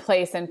time and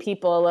place and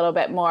people a little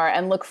bit more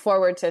and look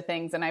forward to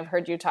things. And I've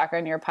heard you talk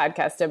on your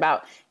podcast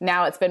about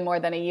now it's been more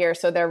than a year,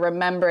 so they're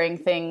remembering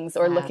things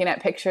or looking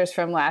at pictures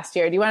from last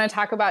year. Do you want to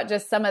talk about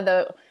just some of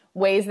the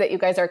ways that you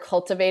guys are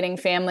cultivating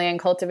family and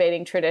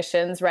cultivating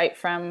traditions right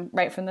from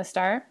the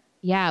start?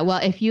 Yeah. Well,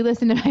 if you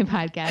listen to my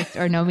podcast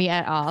or know me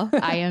at all,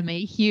 I am a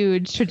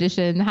huge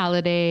tradition,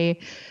 holiday,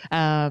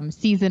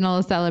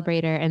 seasonal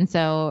celebrator. And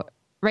so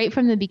right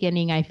from the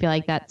beginning, I feel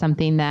like that's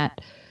something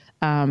that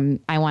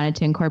I wanted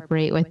to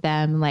incorporate with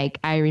them. Like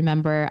I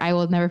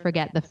will never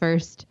forget the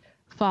first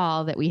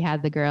fall that we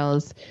had the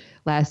girls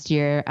last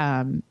year.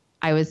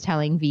 I was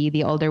telling V,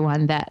 the older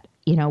one, that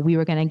we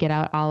were going to get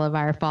out all of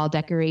our fall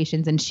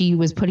decorations, and she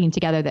was putting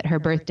together that her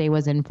birthday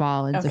was in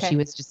fall. And so she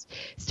was just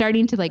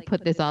starting to like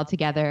put this all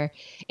together,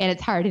 and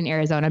it's hard in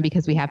Arizona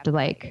because we have to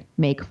like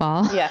make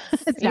fall. Yes.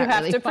 You have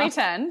really to fall.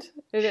 Pretend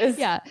it is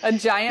a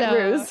giant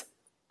ruse.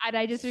 And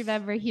I just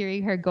remember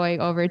hearing her going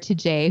over to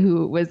Jay,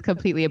 who was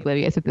completely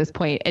oblivious at this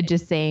point, and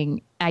just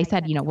saying, I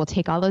said, we'll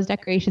take all those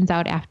decorations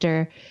out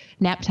after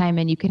nap time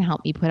and you can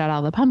help me put out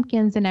all the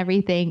pumpkins and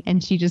everything.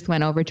 And she just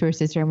went over to her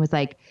sister and was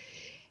like,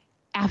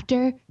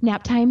 after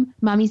nap time,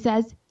 mommy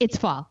says it's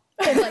fall.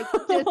 And like,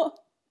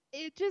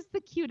 it's just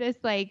the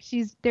cutest. Like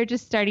they're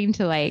just starting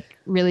to like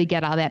really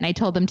get all that. And I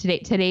told them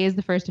today is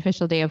the first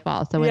official day of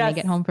fall. So when they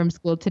get home from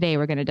school today,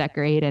 we're going to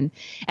decorate, and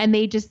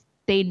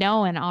they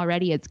know. And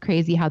already it's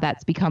crazy how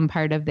that's become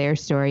part of their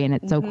story. And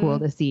it's so cool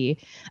to see.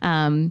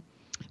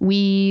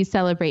 We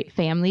celebrate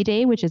Family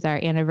Day, which is our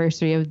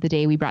anniversary of the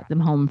day we brought them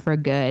home for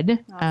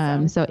good.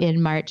 Awesome. So in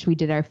March, we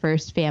did our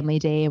first Family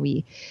Day, and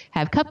we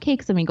have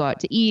cupcakes and we go out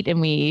to eat, and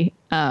we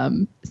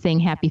sing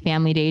Happy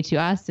Family Day to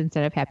us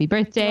instead of Happy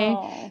Birthday.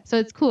 Aww. So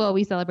it's cool.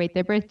 We celebrate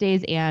their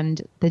birthdays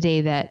and the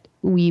day that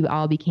we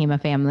all became a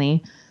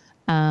family.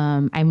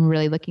 I'm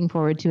really looking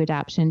forward to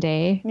Adoption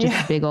Day,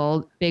 just a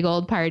big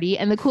old party.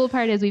 And the cool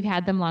part is we've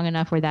had them long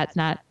enough where that's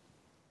not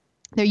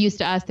they're used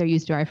to us, they're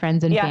used to our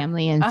friends and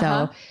family. And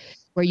so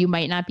where you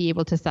might not be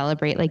able to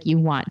celebrate like you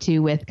want to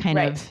with kind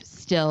of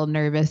still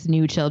nervous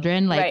new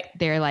children, like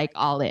they're like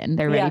all in,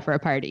 they're ready for a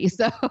party.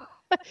 So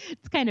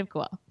it's kind of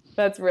cool.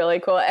 That's really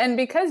cool. And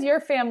because your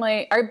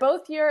family, are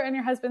both your and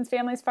your husband's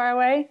families far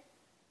away?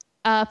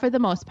 For the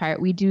most part,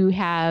 we do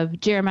have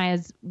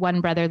Jeremiah's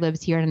one brother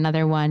lives here and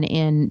another one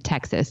in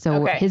Texas.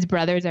 So his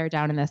brothers are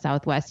down in the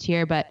Southwest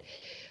here, but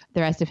the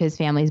rest of his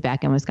family's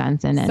back in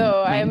Wisconsin. And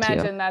so I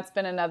imagine that's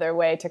been another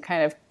way to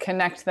kind of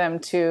connect them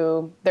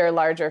to their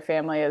larger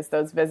family, is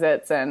those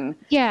visits and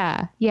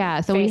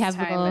So we have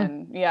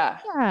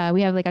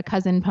we have like a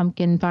cousin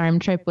pumpkin farm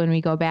trip when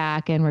we go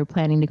back, and we're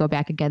planning to go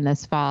back again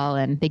this fall,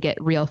 and they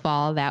get real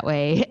fall that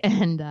way.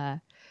 And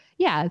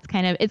it's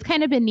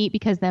kind of been neat,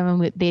 because then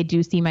when they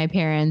do see my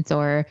parents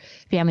or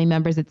family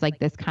members, it's like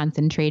this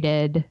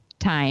concentrated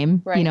time,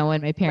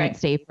 when my parents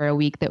stay for a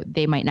week that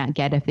they might not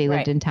get if they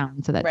lived in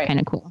town. So that's kind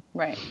of cool.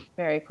 Right.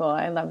 Very cool.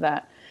 I love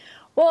that.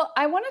 Well,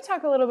 I want to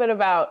talk a little bit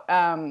about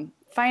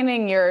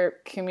finding your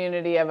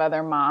community of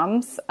other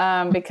moms,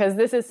 because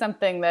this is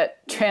something that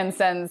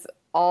transcends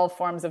all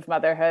forms of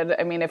motherhood.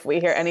 I mean, if we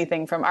hear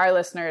anything from our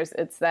listeners,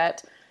 it's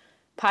that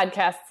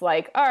podcasts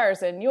like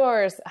ours and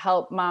yours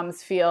help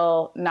moms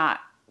feel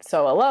not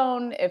so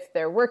alone if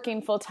they're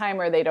working full time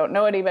or they don't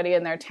know anybody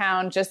in their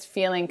town, just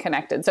feeling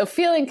connected. So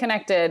feeling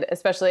connected,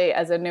 especially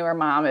as a newer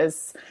mom,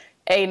 is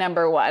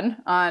number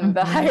one on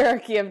the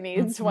hierarchy of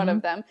needs, one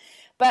of them.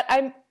 But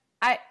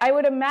I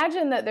would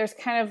imagine that there's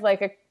kind of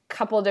like a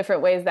couple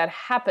different ways that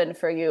happen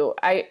for you.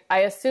 I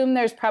assume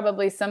there's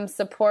probably some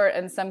support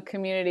and some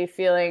community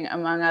feeling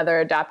among other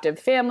adoptive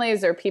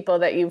families or people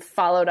that you've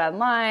followed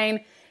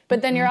online.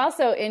 But then you're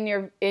also in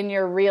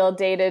your real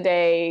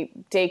day-to-day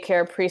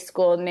daycare,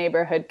 preschool,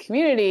 neighborhood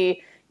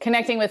community,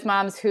 connecting with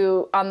moms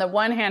who, on the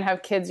one hand,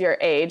 have kids your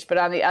age, but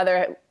on the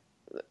other,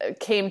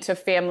 came to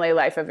family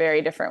life a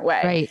very different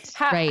way.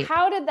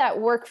 How did that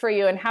work for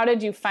you, and how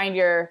did you find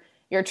your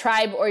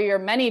tribe or your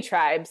many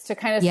tribes to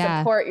kind of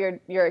support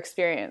your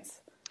experience?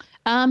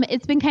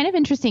 It's been kind of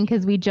interesting,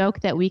 because we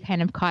joke that we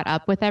kind of caught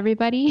up with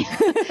everybody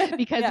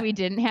because we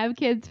didn't have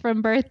kids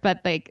from birth,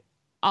 but like,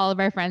 all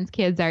of our friends'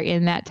 kids are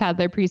in that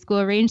toddler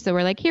preschool range. So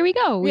we're like, here we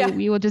go.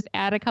 We will just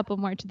add a couple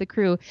more to the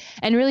crew.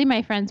 And really,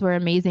 my friends were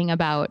amazing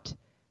about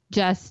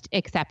just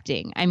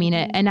accepting. I mean,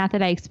 and not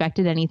that I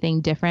expected anything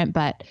different,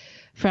 but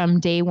from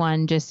day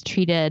one, just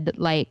treated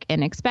like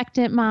an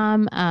expectant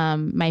mom.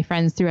 My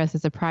friends threw us a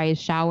surprise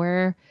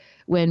shower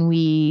when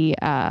we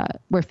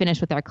were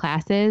finished with our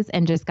classes,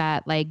 and just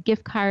got like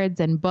gift cards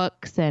and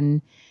books,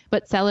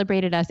 but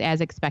celebrated us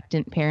as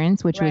expectant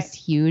parents, which was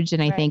huge.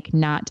 And I think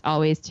not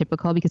always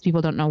typical, because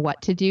people don't know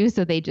what to do.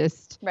 So they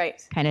just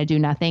kind of do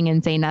nothing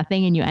and say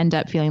nothing. And you end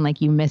up feeling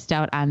like you missed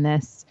out on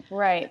this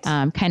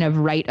kind of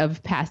rite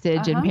of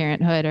passage in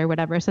parenthood or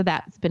whatever. So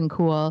that's been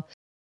cool.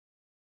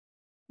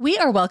 We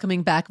are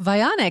welcoming back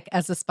Vionic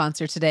as a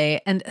sponsor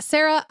today. And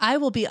Sarah, I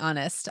will be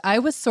honest, I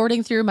was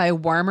sorting through my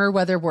warmer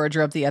weather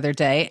wardrobe the other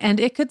day, and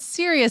it could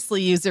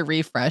seriously use a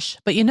refresh.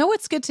 But you know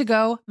what's good to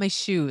go? My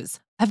shoes.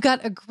 I've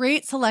got a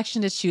great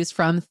selection to choose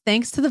from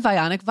thanks to the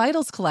Vionic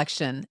Vitals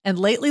collection. And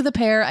lately, the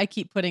pair I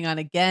keep putting on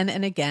again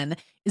and again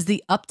is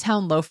the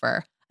Uptown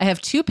Loafer. I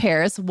have two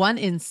pairs, one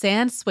in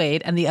sand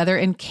suede and the other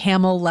in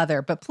camel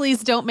leather. But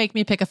please don't make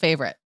me pick a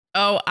favorite.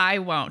 Oh, I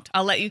won't.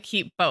 I'll let you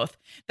keep both.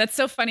 That's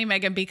so funny,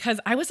 Megan, because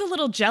I was a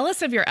little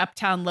jealous of your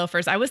Uptown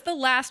loafers. I was the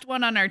last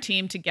one on our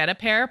team to get a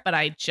pair, but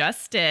I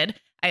just did.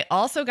 I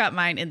also got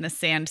mine in the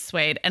sand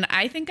suede, and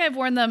I think I've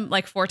worn them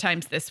like 4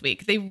 times this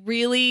week. They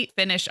really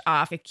finish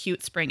off a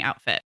cute spring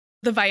outfit.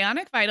 The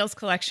Vionic Vitals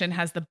collection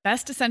has the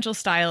best essential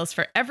styles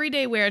for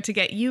everyday wear to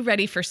get you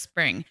ready for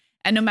spring.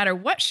 And no matter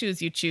what shoes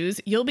you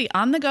choose, you'll be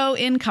on the go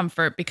in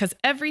comfort, because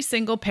every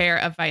single pair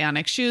of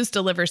Vionic shoes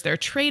delivers their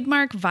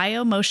trademark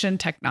VioMotion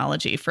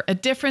technology for a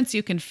difference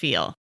you can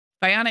feel.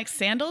 Vionic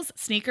sandals,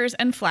 sneakers,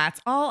 and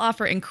flats all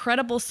offer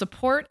incredible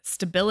support,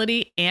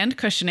 stability, and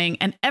cushioning,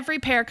 and every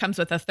pair comes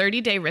with a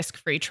 30-day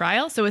risk-free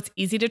trial, so it's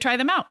easy to try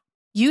them out.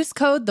 Use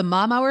code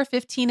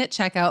TheMomHour15 at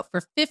checkout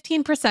for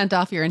 15%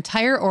 off your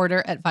entire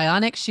order at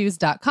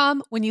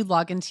VionicShoes.com when you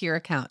log into your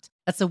account.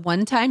 That's a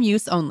one-time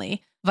use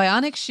only.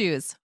 Vionic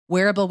Shoes,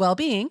 wearable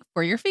well-being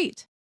for your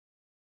feet.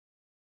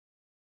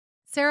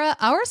 Sarah,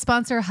 our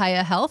sponsor,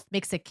 Hiya Health,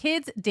 makes a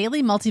kids'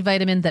 daily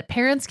multivitamin that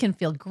parents can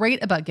feel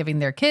great about giving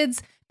their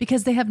kids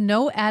because they have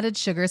no added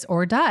sugars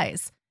or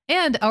dyes.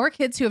 And our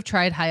kids who have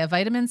tried Hiya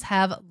vitamins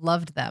have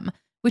loved them,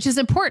 which is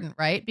important,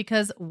 right?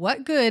 Because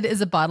what good is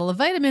a bottle of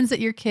vitamins that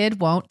your kid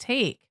won't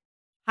take?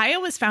 Hiya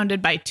was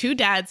founded by 2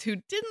 dads who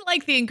didn't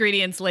like the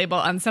ingredients label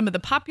on some of the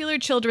popular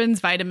children's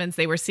vitamins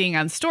they were seeing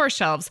on store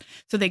shelves,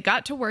 so they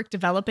got to work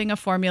developing a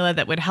formula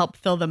that would help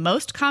fill the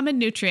most common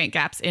nutrient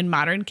gaps in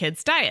modern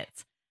kids'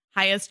 diets.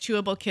 Hiya's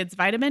Chewable Kids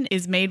Vitamin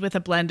is made with a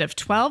blend of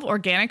 12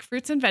 organic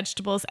fruits and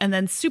vegetables and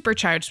then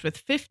supercharged with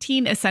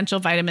 15 essential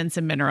vitamins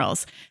and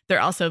minerals. They're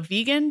also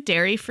vegan,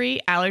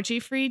 dairy-free,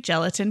 allergy-free,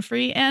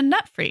 gelatin-free, and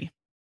nut-free.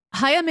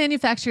 Hiya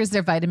manufactures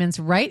their vitamins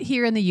right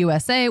here in the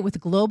USA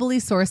with globally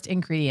sourced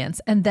ingredients,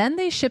 and then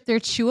they ship their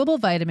chewable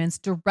vitamins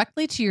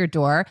directly to your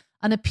door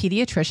on a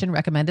pediatrician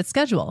recommended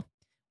schedule.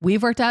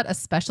 We've worked out a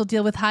special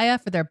deal with Hiya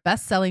for their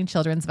best-selling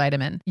children's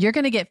vitamin. You're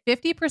going to get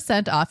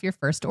 50% off your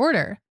first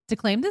order. To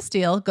claim this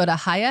deal, go to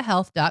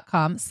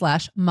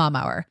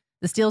hiyahealth.com/momhour.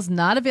 This deal is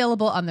not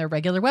available on their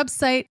regular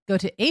website. Go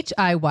to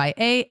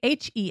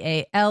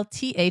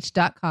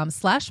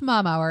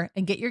hiyahealth.com/momhour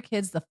and get your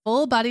kids the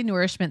full body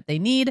nourishment they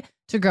need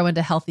to grow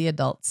into healthy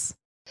adults.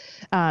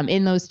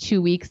 In those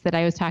 2 weeks that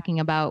I was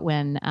talking about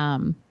when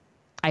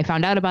I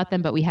found out about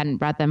them, but we hadn't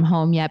brought them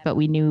home yet, but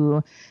we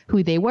knew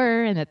who they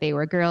were and that they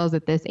were girls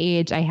at this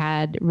age. I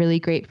had really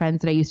great friends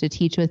that I used to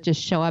teach with just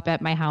show up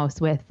at my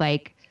house with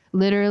like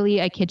literally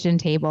a kitchen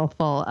table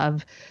full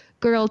of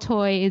girl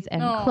toys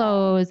and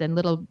clothes and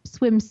little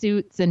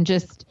swimsuits and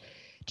just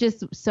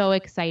so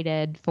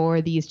excited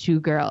for these two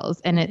girls.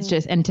 And it's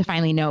just, and to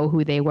finally know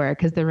who they were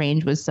because the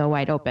range was so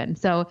wide open.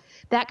 So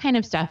that kind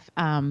of stuff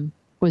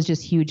was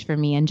just huge for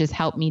me and just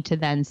helped me to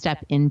then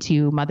step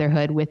into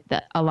motherhood with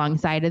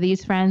alongside of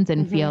these friends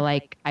and feel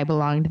like I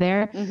belonged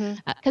there.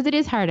 Because it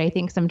is hard, I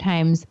think,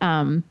 sometimes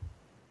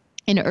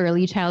in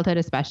early childhood,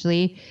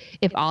 especially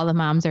if all the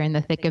moms are in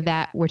the thick of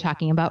that, we're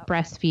talking about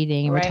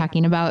breastfeeding and we're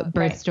talking about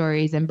birth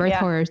stories and birth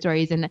horror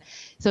stories. And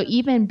so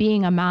even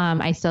being a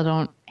mom, I still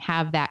don't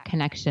have that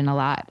connection a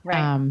lot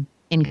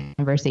in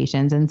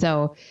conversations. And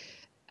so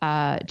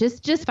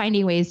just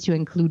finding ways to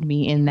include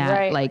me in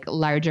that like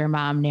larger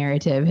mom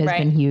narrative has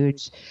been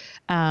huge.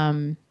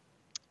 I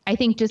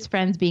think just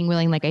friends being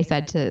willing, like I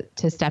said,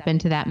 to step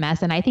into that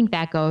mess. And I think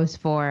that goes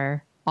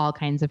for all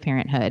kinds of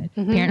parenthood.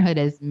 Parenthood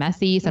is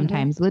messy,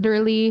 sometimes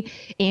literally.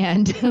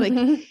 And like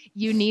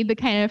you need the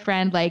kind of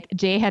friend, like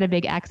Jay had a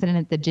big accident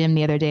at the gym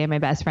the other day. And my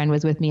best friend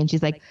was with me and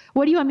she's like,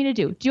 what do you want me to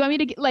do? Do you want me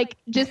to get, like,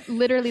 just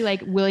literally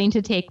like willing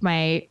to take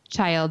my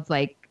child's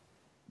like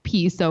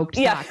pee soaked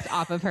socks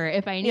off of her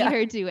if I need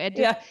her to. It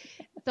just,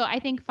 so I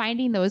think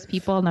finding those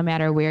people, no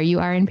matter where you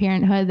are in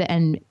parenthood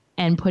and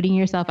putting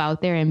yourself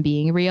out there and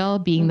being real,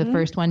 being the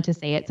first one to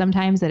say it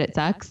sometimes that it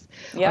sucks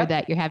or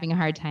that you're having a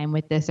hard time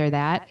with this or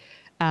that.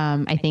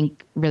 I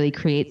think really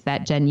creates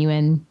that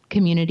genuine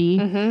community.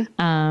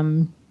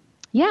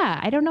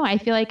 I don't know. I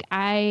feel like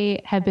I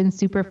have been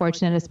super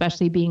fortunate,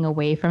 especially being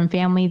away from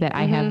family, that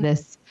I have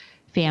this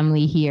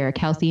family here.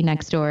 Kelsey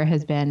next door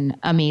has been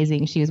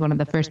amazing. She was one of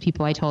the first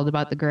people I told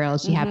about the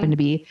girls. She happened to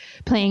be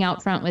playing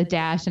out front with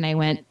Dash and I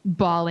went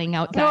bawling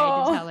outside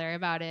to tell her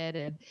about it.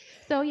 And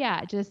so,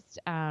 just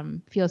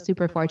feel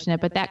super fortunate,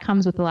 but that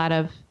comes with a lot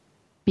of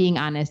being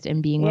honest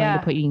and being willing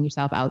to putting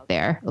yourself out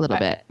there a little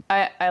bit.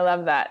 I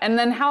love that. And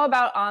then how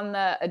about on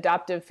the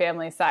adoptive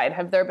family side?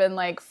 Have there been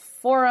like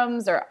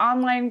forums or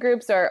online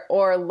groups or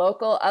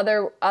local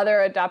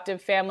other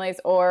adoptive families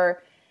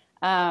or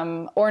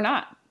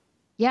not?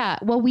 Yeah.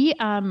 Well, we,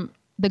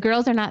 the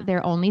girls are not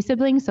their only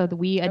siblings. So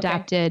we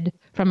adopted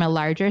from a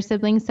larger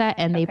sibling set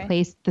and they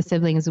placed the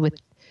siblings with,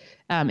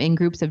 in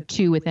groups of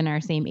 2 within our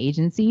same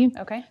agency.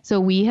 Okay. So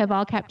we have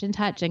all kept in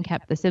touch and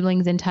kept the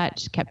siblings in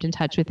touch, kept in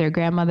touch with their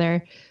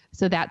grandmother.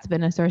 So that's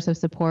been a source of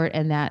support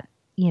and that,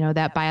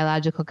 that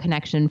biological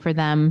connection for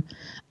them.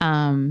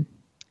 And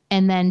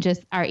then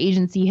just our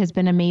agency has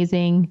been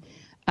amazing.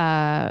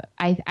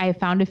 I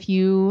found a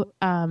few,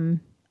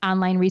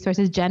 online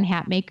resources. Jen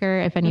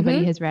Hatmaker, if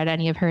anybody has read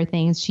any of her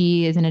things,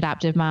 she is an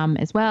adoptive mom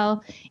as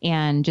well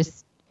and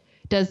just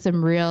does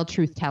some real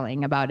truth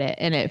telling about it.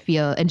 And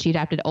she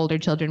adopted older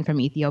children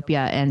from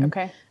Ethiopia and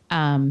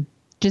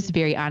just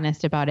very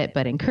honest about it,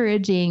 but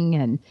encouraging.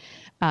 And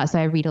so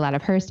I read a lot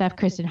of her stuff.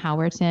 Kristen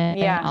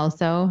Howerton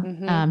also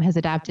has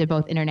adopted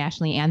both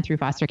internationally and through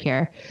foster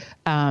care.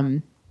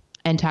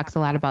 And talks a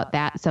lot about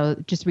that. So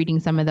just reading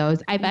some of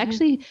those. I've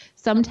actually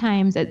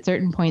sometimes at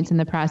certain points in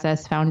the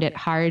process found it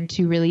hard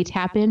to really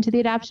tap into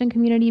the adoption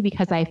community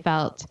because I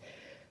felt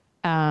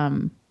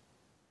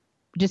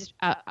just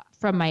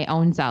from my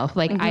own self,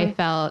 like I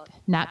felt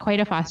not quite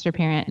a foster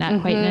parent,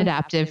 not quite an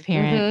adoptive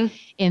parent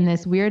in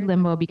this weird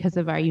limbo because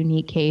of our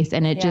unique case.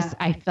 And it just,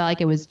 I felt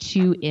like it was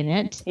too in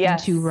it and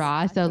too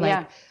raw. So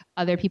like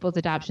other people's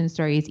adoption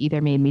stories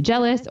either made me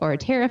jealous or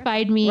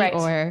terrified me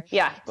or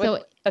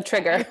so a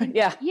trigger.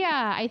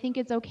 I think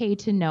it's okay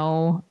to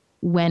know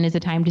when is a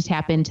time to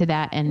tap into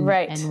that and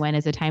when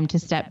is a time to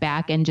step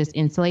back and just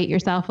insulate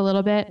yourself a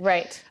little bit.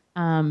 But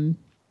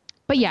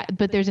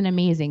there's an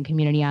amazing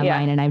community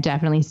online and I've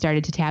definitely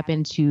started to tap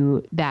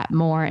into that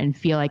more and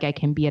feel like I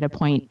can be at a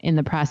point in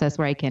the process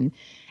where I can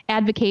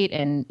advocate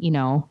and,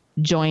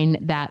 join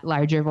that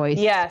larger voice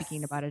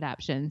speaking about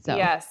adoption. So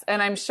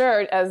and I'm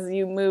sure as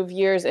you move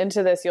years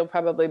into this, you'll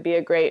probably be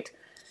a great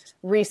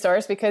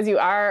resource because you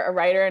are a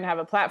writer and have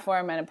a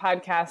platform and a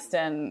podcast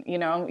and,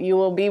 you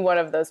will be one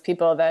of those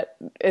people that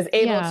is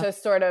able to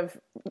sort of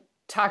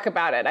talk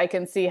about it. I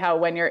can see how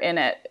when you're in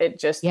it, it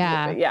just,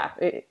 I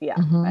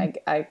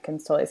can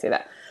totally see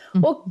that.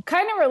 Well,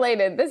 kind of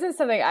related, this is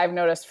something I've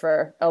noticed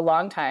for a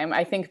long time.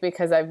 I think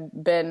because I've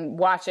been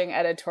watching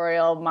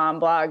editorial mom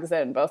blogs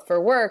and both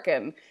for work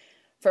and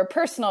for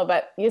personal,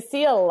 but you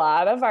see a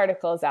lot of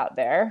articles out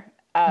there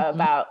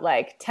about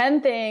like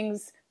 10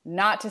 things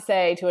not to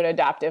say to an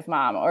adoptive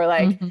mom, or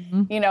like,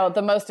 you know,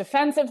 the most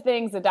offensive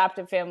things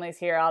adoptive families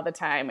hear all the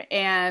time.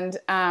 And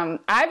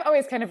I've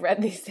always kind of read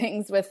these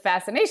things with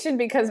fascination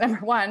because,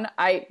 number one,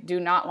 I do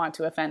not want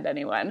to offend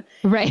anyone.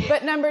 Right.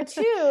 But number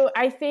two,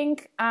 I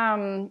think,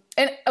 and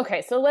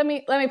okay, so let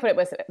me put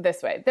it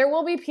this way. There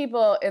will be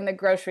people in the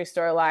grocery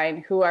store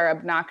line who are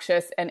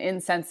obnoxious and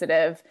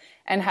insensitive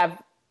and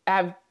have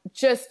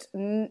just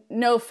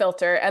no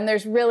filter, and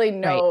there's really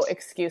no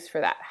excuse for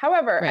that.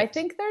 However, I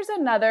think there's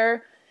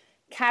another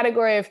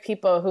category of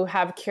people who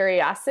have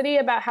curiosity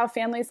about how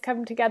families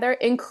come together,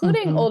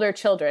 including older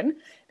children,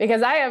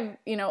 because I have,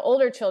 you know,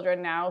 older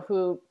children now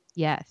who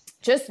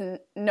just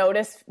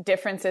notice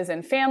differences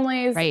in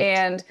families.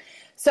 And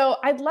so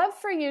I'd love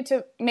for you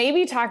to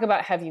maybe talk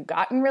about, have you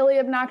gotten really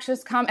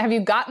obnoxious have you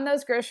gotten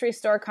those grocery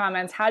store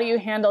comments? How do you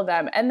handle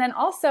them? And then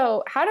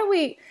also, how do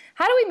we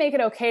make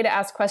it okay to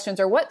ask questions,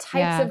 or what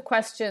types of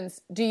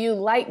questions do you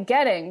like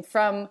getting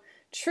from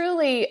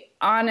truly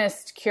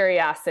honest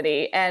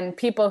curiosity and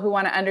people who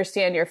want to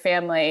understand your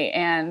family?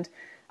 And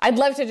I'd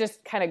love to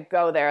just kind of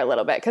go there a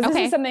little bit, because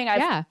this is something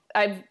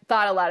I've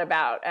thought a lot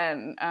about,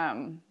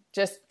 and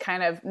just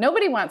kind of,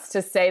 nobody wants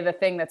to say the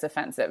thing that's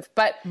offensive,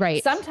 but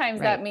sometimes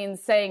that means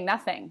saying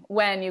nothing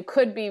when you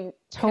could be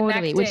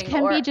totally, which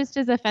can be just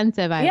as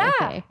offensive, I would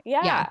say.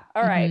 Yeah.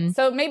 All right.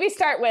 So maybe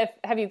start with,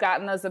 have you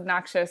gotten those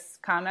obnoxious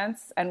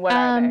comments, and what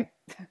are they?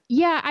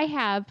 Yeah, I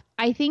have.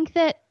 I think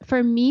that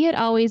for me, it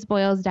always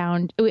boils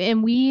down,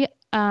 and we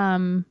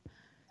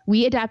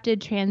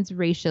adopted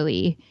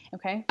transracially.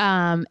 Okay.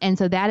 And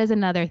so that is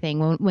another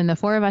thing. When the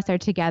four of us are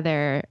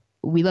together,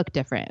 we look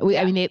different.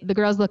 I mean, the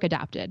girls look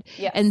adopted.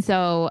 Yes. And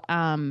so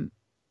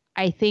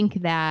I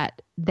think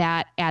that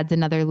adds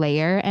another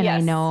layer. And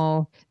I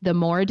know the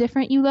more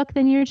different you look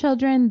than your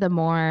children, the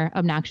more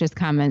obnoxious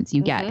comments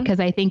you get. Because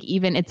I think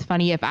even it's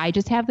funny if I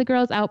just have the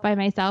girls out by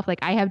myself, like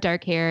I have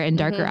dark hair and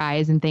darker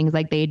eyes and things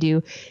like they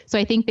do. So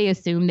I think they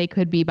assume they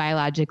could be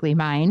biologically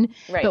mine.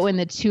 Right. But when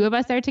the two of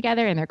us are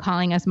together and they're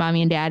calling us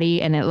mommy and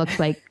daddy, and it looks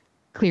like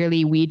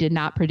clearly we did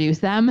not produce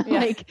them,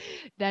 like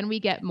then we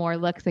get more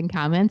looks and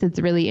comments. It's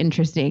really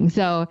interesting.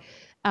 So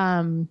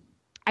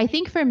I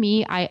think for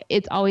me,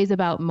 it's always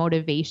about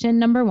motivation,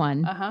 number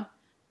one.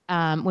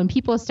 When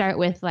people start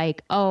with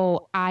like,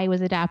 oh, I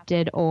was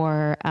adopted,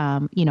 or,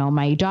 you know,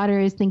 my daughter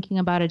is thinking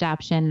about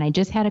adoption, and I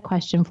just had a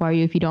question for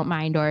you if you don't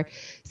mind, or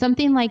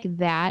something like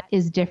that,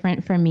 is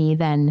different for me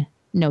than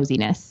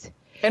nosiness.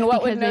 And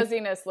what would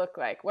nosiness look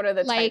like? What are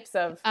the types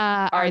of,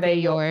 are they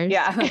yours?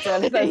 Yeah, that's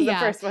the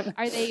first one.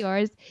 Are they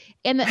yours?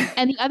 And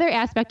the other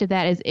aspect of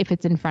that is if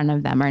it's in front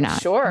of them or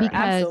not. Sure, because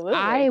absolutely.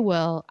 I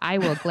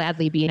will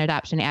gladly be an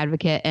adoption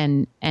advocate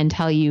and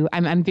tell you,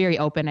 I'm very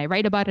open. I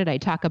write about it. I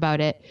talk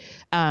about it.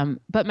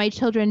 But my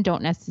children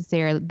don't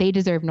necessarily, they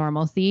deserve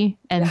normalcy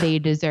and they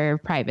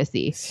deserve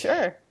privacy.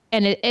 Sure.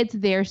 And it's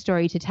their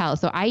story to tell.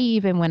 So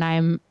even when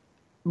I'm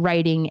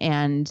writing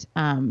and,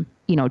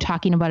 you know,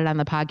 talking about it on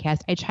the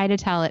podcast, I try to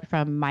tell it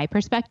from my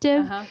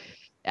perspective,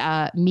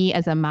 me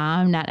as a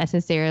mom, not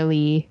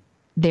necessarily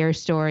their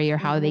story or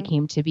how they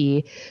came to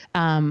be.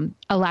 A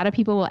lot of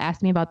people will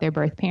ask me about their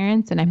birth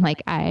parents, and I'm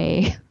like,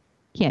 I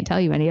can't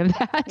tell you any of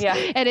that. Yeah.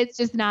 And it's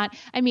just not,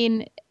 I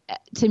mean,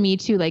 to me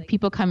too, like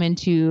kids come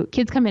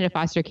into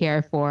foster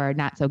care for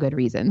not so good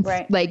reasons.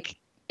 Right. Like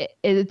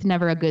it's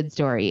never a good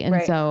story.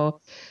 And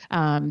so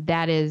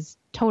that is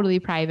totally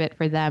private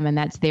for them, and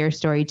that's their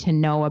story to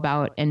know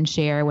about and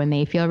share when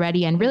they feel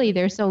ready. And really,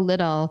 they're so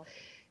little,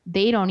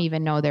 they don't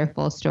even know their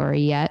full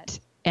story yet.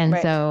 And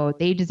so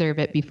they deserve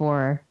it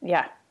before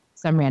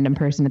some random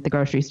person at the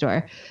grocery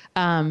store.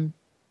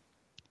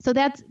 So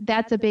that's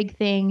a big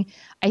thing.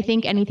 I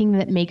think anything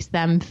that makes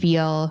them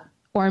feel,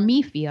 or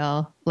me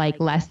feel, like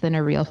less than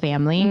a real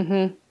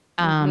family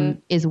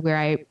is where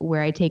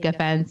I take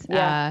offense.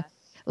 Yeah.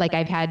 Like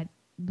I've had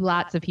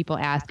lots of people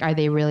ask, are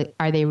they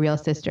real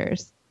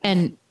sisters?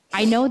 And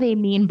I know they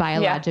mean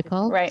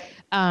biological, right?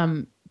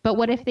 But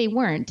what if they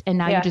weren't, and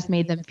now you just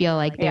made them feel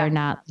like they're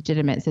not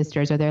legitimate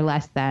sisters, or they're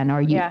less than, or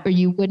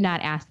you would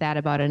not ask that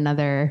about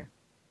another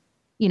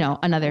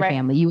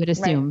family. You would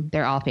assume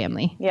they're all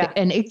family,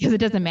 and because it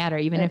doesn't matter,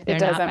 even if they're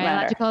not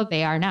biological,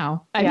 they are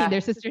now. I mean, they're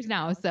sisters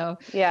now. So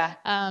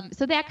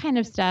so that kind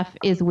of stuff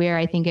is where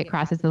I think it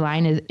crosses the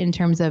line, is in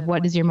terms of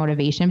what is your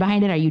motivation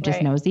behind it? Are you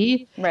just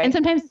nosy? Right. And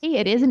sometimes, hey,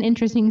 it is an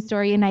interesting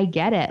story, and I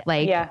get it.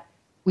 Like.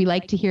 We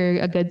like to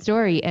hear a good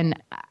story, and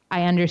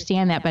I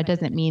understand that, but it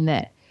doesn't mean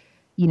that,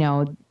 you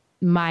know,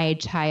 my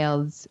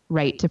child's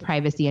right to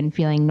privacy and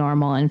feeling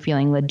normal and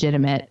feeling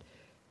legitimate,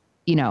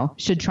 you know,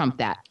 should trump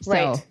that.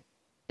 So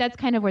that's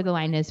kind of where the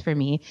line is for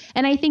me.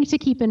 And I think to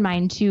keep in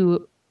mind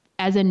too,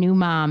 as a new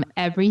mom,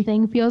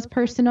 everything feels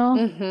personal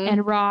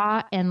and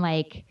raw and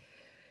like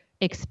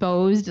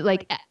exposed,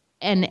 like,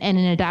 and in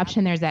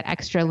adoption, there's that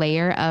extra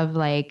layer of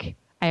like,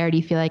 I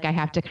already feel like I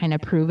have to kind of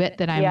prove it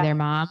that I'm their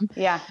mom.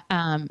 Yeah.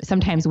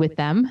 Sometimes with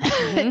them.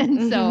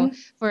 And so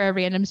for a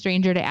random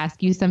stranger to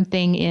ask you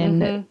something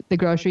in the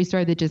grocery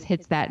store that just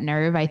hits that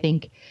nerve, I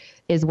think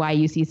is why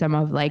you see some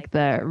of like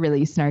the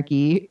really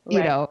snarky,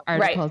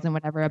 articles and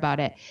whatever about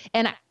it.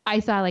 And I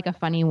saw like a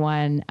funny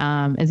one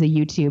as a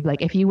YouTube,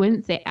 like if you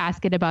wouldn't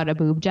ask it about a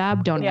boob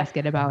job, don't ask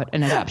it about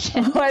an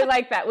adoption. Oh, I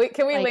like that.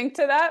 Can we link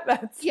to that?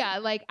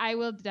 Like I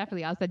will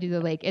definitely, I'll send you the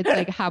link. It's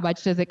like, how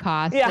much does it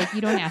cost? Yeah. Like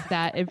you don't ask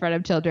that in front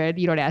of children.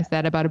 You don't ask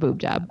that about a boob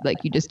job.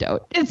 Like you just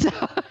don't.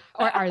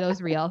 Or are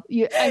those real?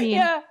 You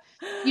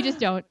just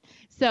don't.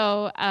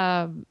 So,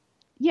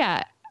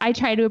 I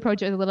try to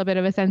approach it with a little bit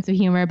of a sense of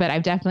humor, but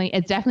it's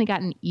definitely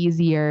gotten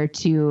easier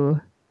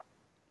to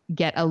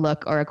get a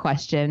look or a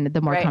question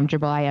the more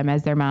comfortable I am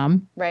as their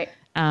mom. Right.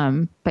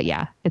 But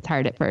yeah, it's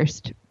hard at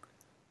first.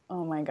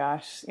 Oh my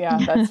gosh. Yeah,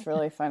 that's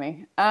really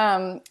funny.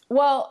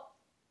 Well,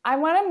 I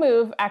want to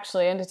move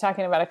actually into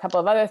talking about a couple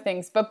of other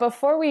things, but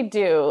before we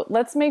do,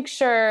 let's make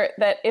sure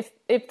that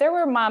if there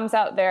were moms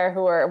out there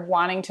who are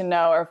wanting to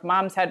know, or if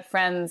moms had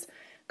friends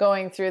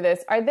going through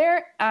this, are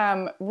there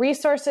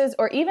resources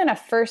or even a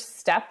first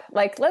step?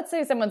 Like, let's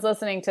say someone's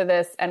listening to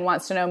this and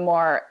wants to know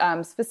more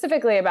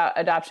specifically about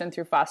adoption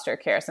through foster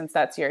care, since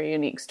that's your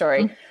unique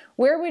story. Mm-hmm.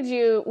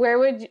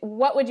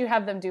 What would you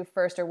have them do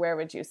first, or where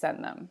would you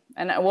send them?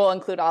 And we'll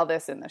include all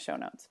this in the show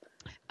notes.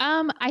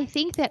 I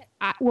think that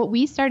what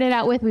we started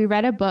out with, we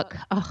read a book.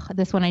 Oh,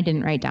 this one I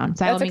didn't write down,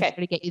 so I will make sure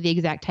to get you the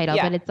exact title.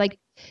 Yeah. But it's like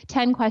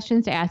 10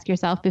 questions to ask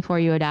yourself before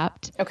you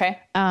adopt. Okay.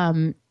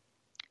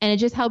 And it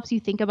just helps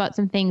you think about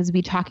some things,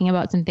 be talking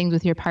about some things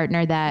with your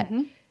partner that,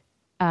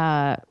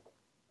 I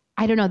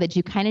don't know, that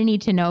you kind of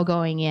need to know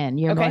going in,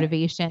 your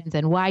motivations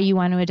and why you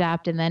want to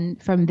adopt. And then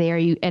from there,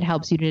 it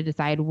helps you to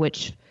decide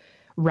which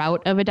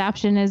route of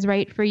adoption is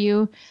right for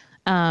you.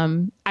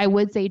 I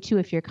would say too,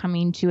 if you're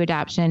coming to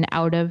adoption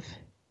out of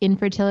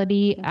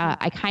infertility,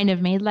 I kind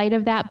of made light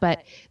of that,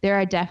 but there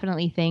are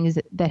definitely things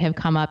that have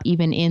come up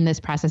even in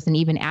this process and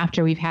even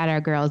after we've had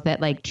our girls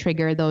that like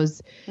trigger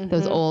those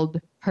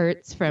old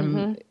hurts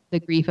from the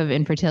grief of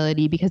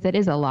infertility, because it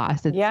is a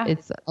loss.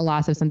 It's a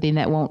loss of something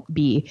that won't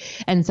be.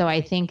 And so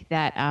I think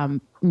that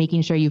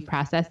making sure you've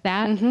processed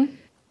that,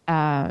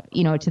 to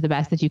the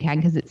best that you can,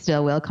 because it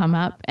still will come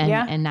up,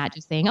 and not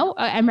just saying, oh,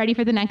 I'm ready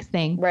for the next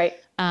thing. Right.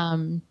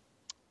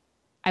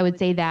 I would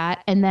say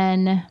that. And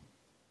then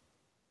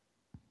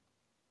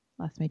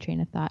lost my train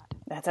of thought.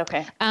 That's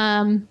okay.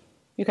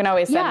 You can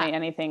always send me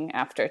anything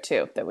after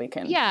too that we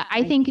can. Yeah,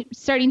 I think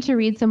starting to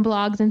read some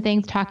blogs and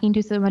things, talking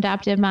to some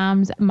adoptive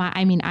moms.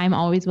 I'm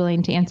always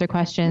willing to answer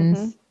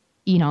questions,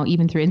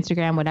 even through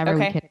Instagram, whatever.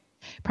 We could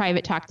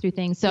private talk through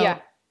things. So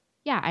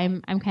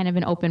I'm kind of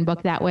an open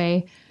book that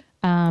way.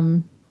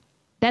 That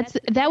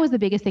was the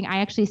biggest thing. I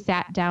actually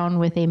sat down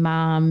with a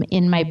mom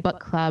in my book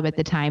club at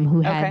the time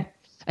who had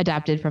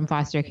adopted from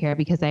foster care,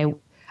 because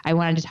I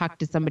wanted to talk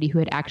to somebody who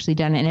had actually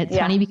done it. And it's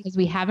funny because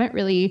we haven't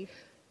really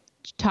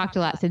talked a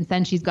lot since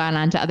then. She's gone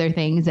on to other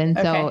things. And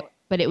so,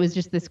 but it was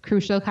just this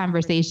crucial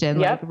conversation,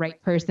 like the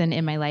right person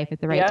in my life at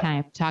the right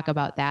time to talk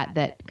about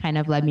that kind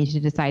of led me to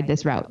decide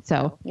this route.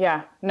 So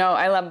yeah, no,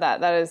 I love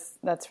that.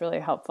 That's really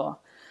helpful.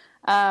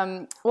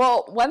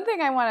 Well, one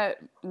thing I want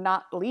to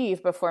not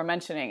leave before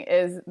mentioning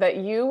is that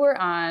you were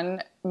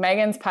on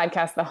Megan's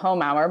podcast, The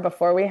Home Hour,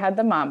 before we had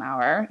the Mom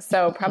Hour.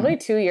 So probably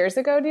 2 years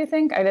ago, do you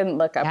think? I didn't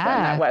look up when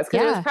that was,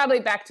 because it was probably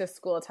back to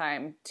school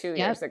time 2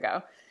 years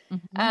ago.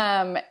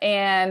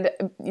 And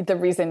the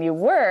reason you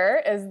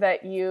were is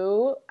that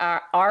you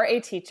are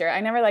a teacher.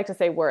 I never like to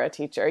say we're a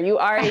teacher. You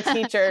are a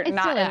teacher,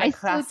 not in a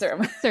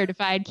classroom.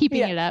 Certified,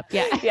 keeping it up.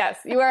 Yeah. Yes.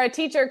 You are a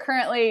teacher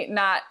currently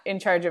not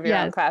in charge of your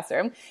own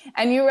classroom.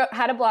 And you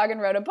had a blog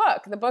and wrote a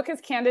book. The book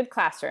is Candid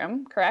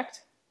Classroom,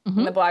 correct?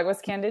 And the blog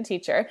was Candid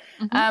Teacher.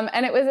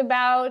 And it was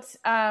about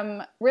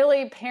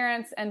really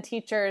parents and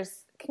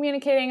teachers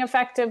communicating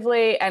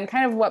effectively, and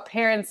kind of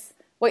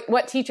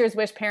what teachers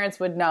wish parents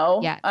would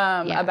know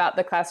about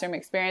the classroom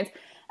experience.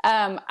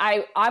 I'm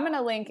going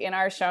to link in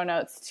our show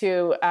notes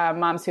to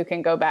moms who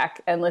can go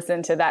back and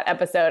listen to that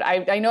episode.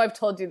 I know I've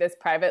told you this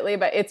privately,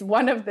 but it's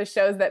one of the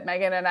shows that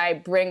Megan and I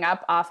bring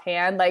up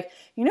offhand. Like,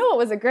 what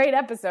was a great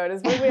episode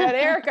is when we had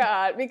Erica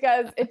on,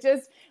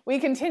 because we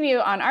continue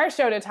on our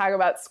show to talk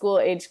about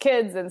school-age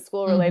kids and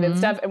school-related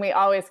stuff, and we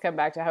always come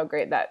back to how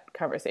great that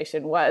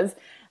conversation was.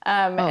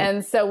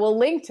 And so we'll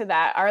link to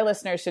that. Our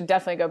listeners should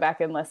definitely go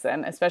back and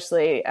listen,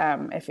 especially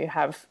if you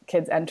have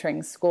kids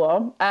entering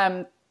school.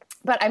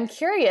 But I'm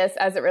curious,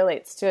 as it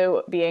relates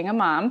to being a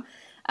mom,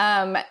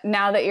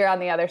 now that you're on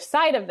the other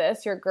side of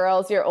this, your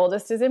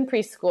oldest is in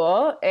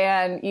preschool,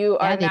 and you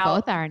are they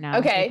both are now.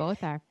 Okay. They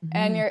both are.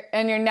 And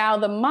you're now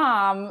the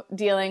mom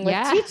dealing with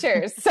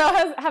teachers. So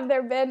have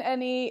there been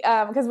any,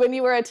 because when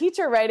you were a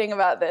teacher writing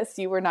about this,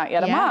 you were not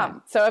yet a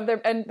mom. So have there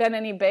been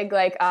any big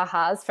like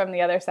ahas from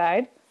the other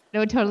side?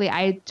 No, totally.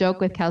 I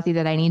joke with Kelsey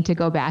that I need to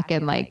go back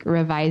and like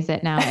revise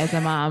it now as a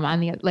mom on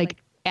the, like,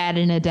 add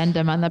an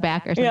addendum on the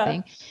back or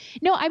something.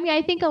 No,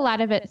 I think a lot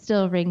of it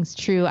still rings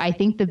true. I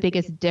think the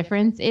biggest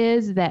difference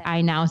is that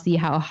I now see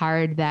how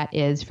hard that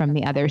is from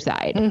the other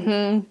side.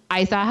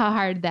 I saw how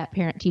hard that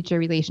parent-teacher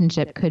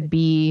relationship could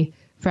be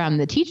from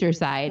the teacher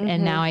side,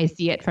 and now I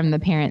see it from the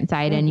parent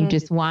side. And you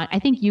just I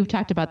think you've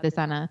talked about this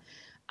on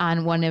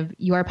on one of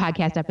your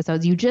podcast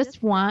episodes, you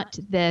just want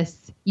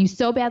this, you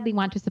so badly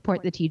want to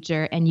support the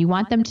teacher and you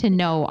want them to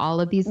know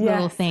all of these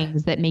little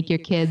things that make your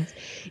kids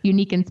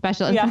unique and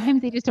special. And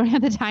sometimes they just don't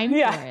have the time for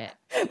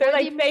it. They're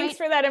like, thanks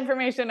for that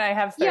information. I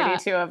have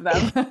 32 of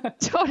them.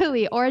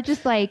 Totally. Or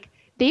just like,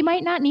 they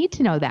might not need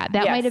to know that.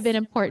 That might have been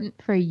important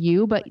for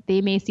you, but they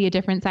may see a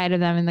different side of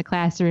them in the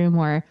classroom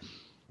or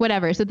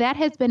whatever. So that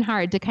has been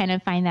hard to kind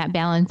of find that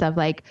balance of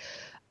like,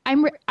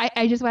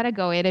 I just want to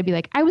go in and be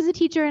like, I was a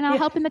teacher and I'll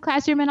help in the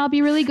classroom and I'll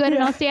be really good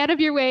and I'll stay out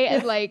of your way.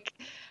 And like,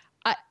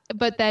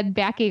 but then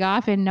backing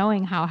off and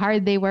knowing how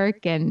hard they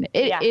work. And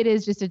it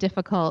is just a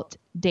difficult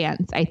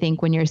dance, I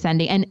think, when you're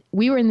sending. And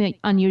we were in the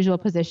unusual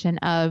position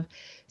of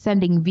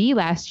sending V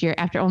last year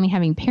after only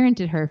having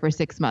parented her for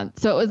 6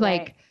 months. So it was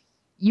like,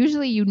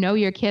 usually you know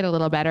your kid a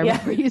little better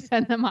before you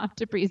send them off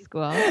to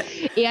preschool,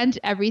 and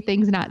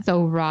everything's not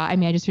so raw. I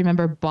mean, I just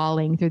remember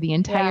bawling through the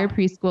entire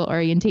preschool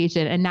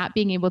orientation and not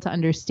being able to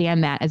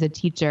understand that as a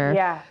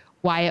teacher,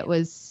 why it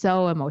was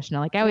so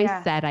emotional. Like I always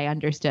said I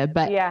understood,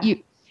 but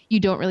you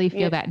don't really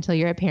feel that until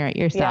you're a parent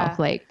yourself.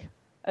 Like,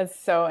 that's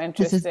so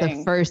interesting. This is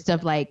the first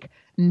of like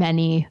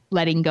many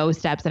letting go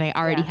steps, and I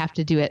already have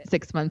to do it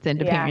 6 months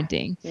into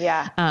parenting.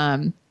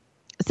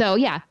 So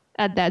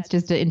that's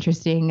just an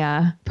interesting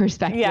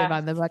perspective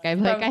on the book.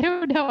 I'm like, I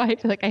don't know. I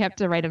feel like I have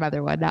to write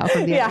another one now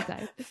from the other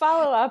side.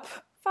 Follow up,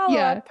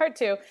 part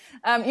 2.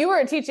 You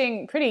were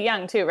teaching pretty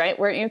young too, right?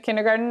 Weren't you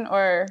kindergarten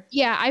or?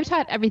 Yeah, I've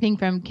taught everything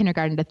from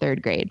kindergarten to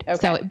 3rd grade. Okay.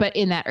 So, but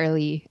in that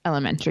early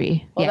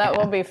elementary. Well, that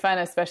will be fun,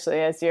 especially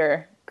as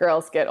your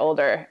girls get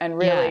older and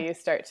really you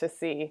start to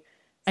see.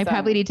 I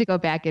probably need to go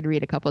back and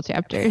read a couple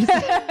chapters.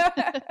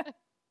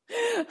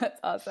 That's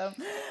awesome.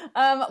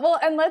 Well,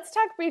 and let's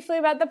talk briefly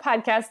about the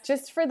podcast,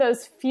 just for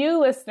those few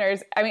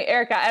listeners. I mean,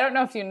 Erica, I don't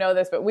know if you know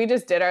this, but we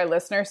just did our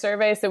listener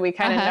survey, so we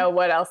kind of know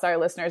what else our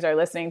listeners are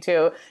listening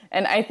to.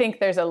 And I think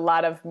there's a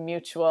lot of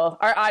mutual,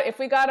 if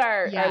we got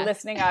our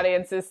listening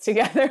audiences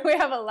together, we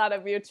have a lot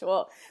of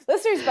mutual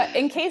listeners. But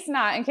in case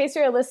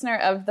you're a listener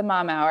of the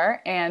Mom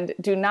Hour and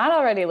do not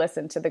already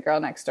listen to the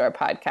Girl Next Door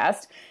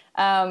podcast,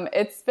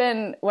 it's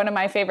been one of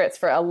my favorites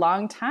for a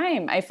long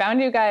time. I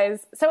found you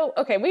guys. So,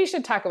 okay, we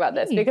should talk about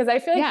this because I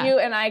feel like you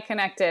and I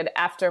connected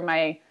after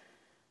my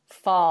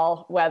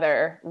fall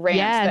weather rant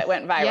that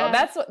went viral.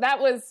 That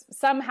was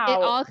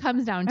somehow. It all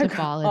comes down to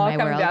fall in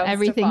my world.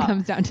 Everything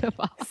comes down to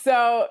fall.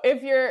 So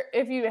if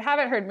you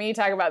haven't heard me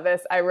talk about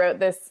this, I wrote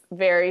this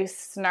very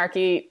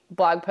snarky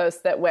blog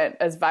post that went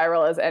as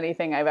viral as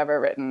anything I've ever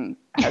written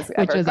has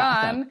ever gone.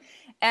 Awesome.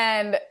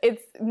 And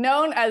it's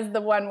known as the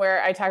one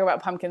where I talk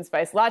about pumpkin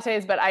spice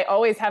lattes, but I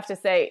always have to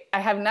say I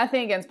have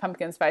nothing against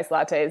pumpkin spice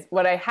lattes.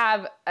 What I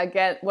have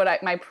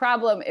my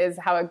problem is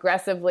how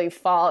aggressively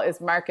fall is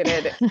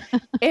marketed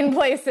in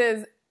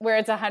places where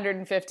it's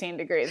 115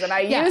 degrees. And I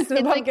use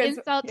the pumpkin. It's like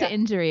insult to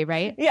injury,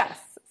 right? Yes.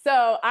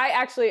 So I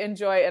actually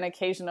enjoy an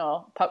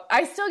occasional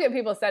I still get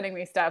people sending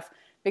me stuff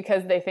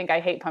because they think I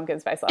hate pumpkin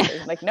spice lattes.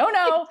 I'm like, no,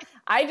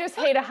 I just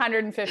hate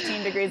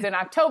 115 degrees in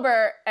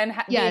October and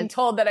being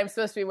told that I'm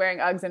supposed to be wearing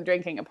Uggs and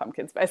drinking a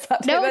pumpkin spice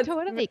latte. No,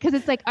 totally. Because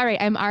it's like, all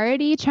right, I'm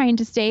already trying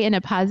to stay in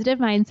a positive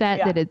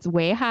mindset that it's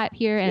way hot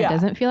here and it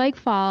doesn't feel like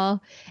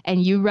fall,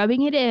 and you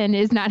rubbing it in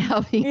is not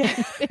helping.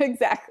 Yeah,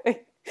 exactly.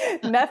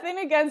 Nothing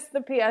against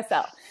the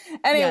PSL.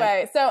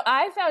 Anyway, so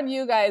I found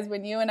you guys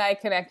when you and I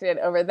connected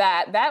over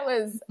that. That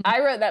was,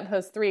 I wrote that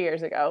post 3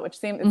 years ago, which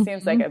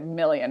seems like a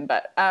million,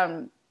 but,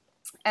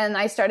 and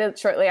I started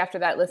shortly after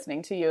that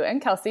listening to you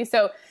and Kelsey.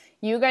 So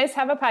you guys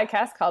have a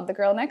podcast called The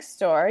Girl Next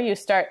Door. You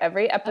start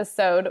every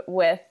episode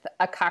with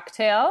a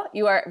cocktail.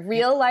 You are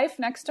real life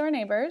next door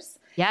neighbors.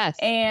 Yes.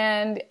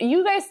 And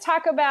you guys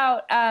talk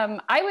about,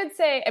 I would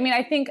say,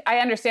 I think I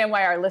understand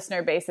why our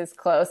listener base is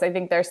close. I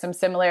think there's some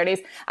similarities.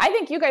 I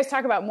think you guys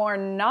talk about more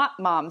not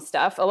mom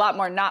stuff, a lot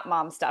more not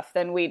mom stuff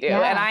than we do.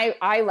 Yeah. And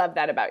I love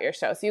that about your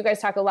show. So you guys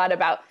talk a lot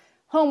about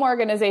home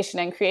organization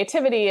and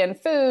creativity and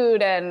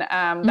food. And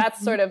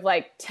that's sort of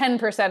like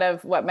 10%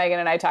 of what Megan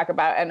and I talk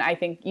about. And I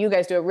think you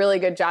guys do a really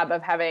good job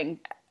of having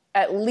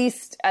at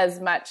least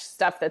as much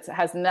stuff that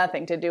has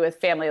nothing to do with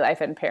family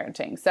life and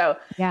parenting. So,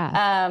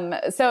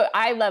 so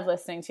I love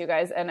listening to you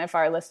guys. And if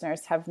our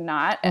listeners have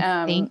not,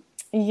 and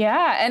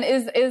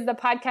is the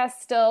podcast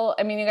still,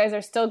 you guys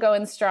are still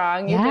going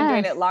strong. You've been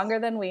doing it longer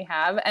than we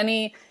have.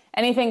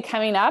 Anything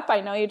coming up?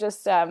 I know you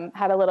just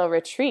had a little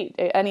retreat.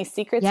 Any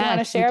secrets you want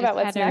to share about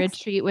what's next? We just had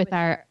a retreat with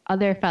our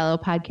other fellow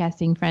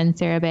podcasting friend,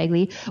 Sarah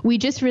Bagley. We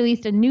just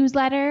released a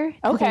newsletter.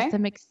 Okay. There's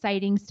some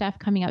exciting stuff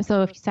coming up.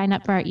 So if you sign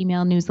up for our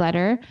email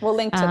newsletter, we'll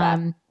link to that.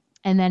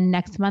 And then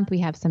next month we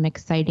have some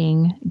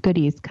exciting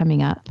goodies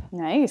coming up.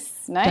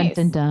 Nice. Dun,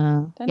 dun,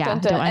 dun.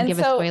 Dun, don't want to give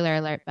a spoiler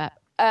alert, but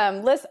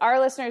our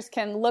listeners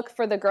can look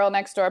for the Girl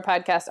Next Door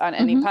podcast on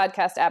any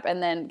podcast app.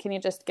 And then can you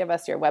just give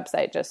us your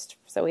website just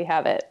so we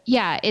have it?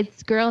 Yeah,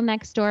 it's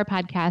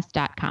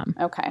girlnextdoorpodcast.com.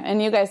 Okay.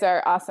 And you guys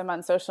are awesome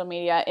on social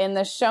media. In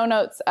the show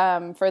notes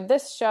for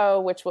this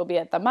show, which will be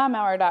at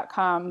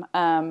themomhour.com,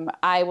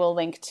 I will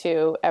link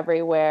to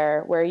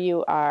everywhere where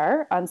you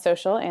are on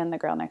social and the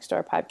Girl Next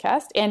Door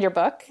podcast and your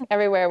book,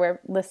 everywhere where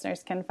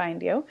listeners can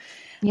find you.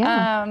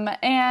 Yeah.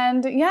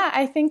 And yeah,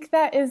 I think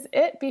that is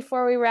it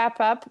before we wrap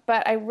up.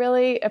 But I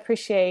really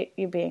appreciate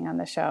you being on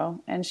the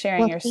show and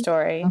sharing your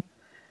story.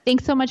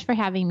 Thanks so much for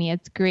having me.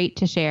 It's great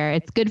to share.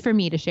 It's good for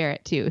me to share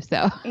it too.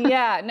 So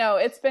yeah, no,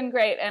 it's been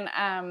great.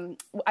 And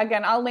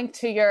again, I'll link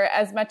to your,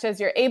 as much as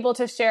you're able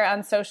to share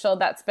on social.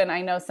 That's been,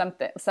 I know some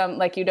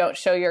like you don't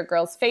show your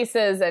girls'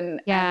 faces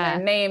and their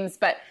names,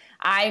 but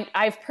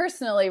I've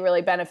personally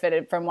really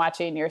benefited from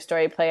watching your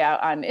story play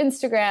out on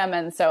Instagram.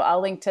 And so I'll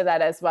link to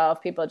that as well.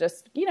 If people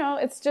just,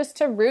 it's just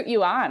to root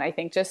you on, I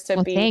think, just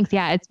to be. Thanks.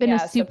 Yeah. It's been a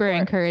super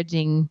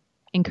support.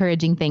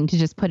 encouraging thing to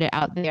just put it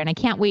out there. And I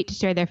can't wait to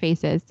share their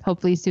faces,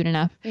 hopefully soon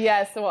enough.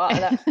 Yes. Well,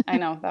 I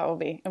know it'll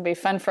be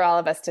fun for all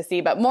of us to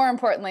see, but more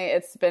importantly,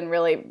 it's been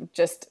really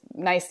just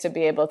nice to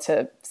be able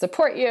to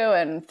support you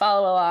and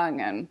follow along,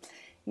 and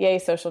yay,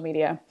 social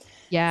media.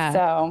 Yeah.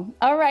 So,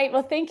 all right.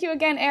 Well, thank you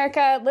again,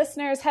 Erica.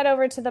 Listeners, head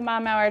over to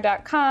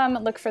themomhour.com.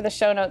 Look for the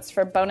show notes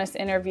for bonus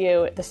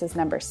interview. This is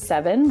number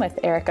 7 with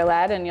Erica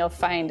Ladd, and you'll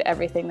find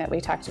everything that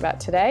we talked about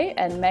today.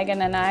 And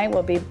Megan and I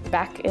will be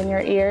back in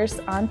your ears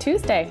on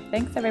Tuesday.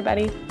 Thanks,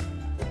 everybody.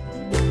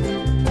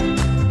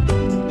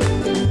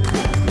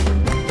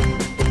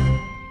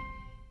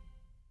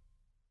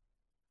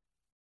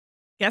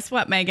 Guess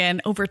what,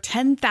 Megan? Over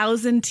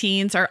 10,000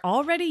 teens are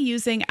already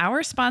using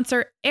our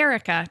sponsor,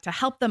 Erica, to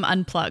help them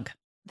unplug.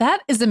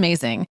 That is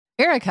amazing.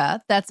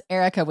 Erica, that's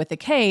Erica with a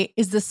K,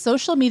 is the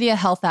social media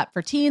health app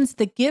for teens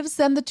that gives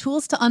them the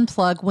tools to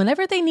unplug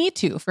whenever they need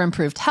to for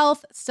improved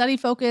health, study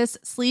focus,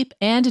 sleep,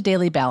 and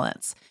daily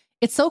balance.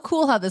 It's so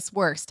cool how this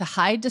works to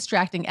hide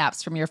distracting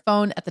apps from your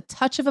phone at the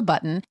touch of a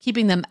button,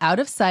 keeping them out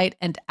of sight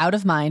and out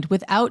of mind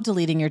without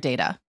deleting your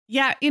data.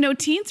 Yeah,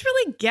 teens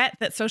really get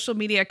that social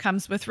media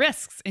comes with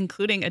risks,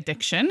 including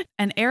addiction,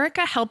 and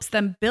Erica helps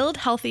them build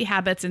healthy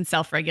habits and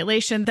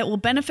self-regulation that will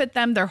benefit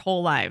them their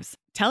whole lives.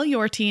 Tell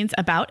your teens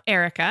about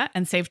Erica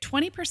and save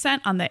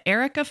 20% on the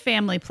Erica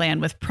family plan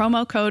with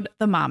promo code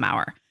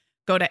TheMomHour.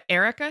 Go to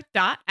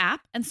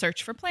erica.app and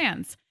search for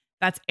plans.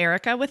 That's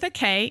Erica with a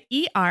K,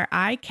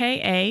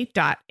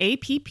 ERIKA.app,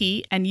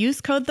 and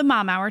use code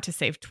TheMomHour to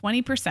save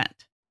 20%.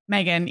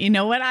 Megan, you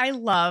know what I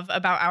love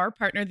about our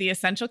partner, The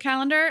Essential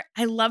Calendar?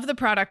 I love the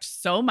product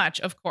so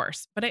much, of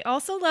course, but I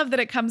also love that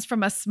it comes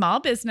from a small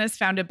business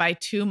founded by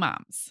 2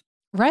 moms.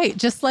 Right,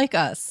 just like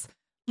us.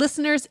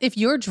 Listeners, if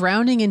you're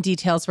drowning in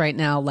details right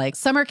now, like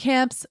summer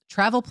camps,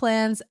 travel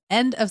plans,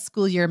 end of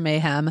school year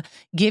mayhem,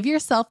 give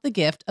yourself the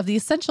gift of The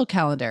Essential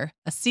Calendar,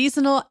 a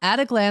seasonal,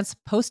 at-a-glance,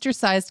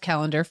 poster-sized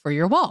calendar for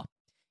your wall.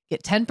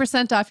 Get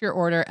 10% off your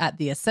order at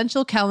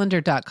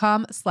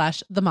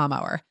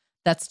theessentialcalendar.com/themomhour.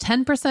 That's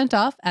 10%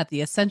 off at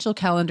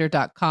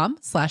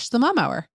theessentialcalendar.com/themomhour.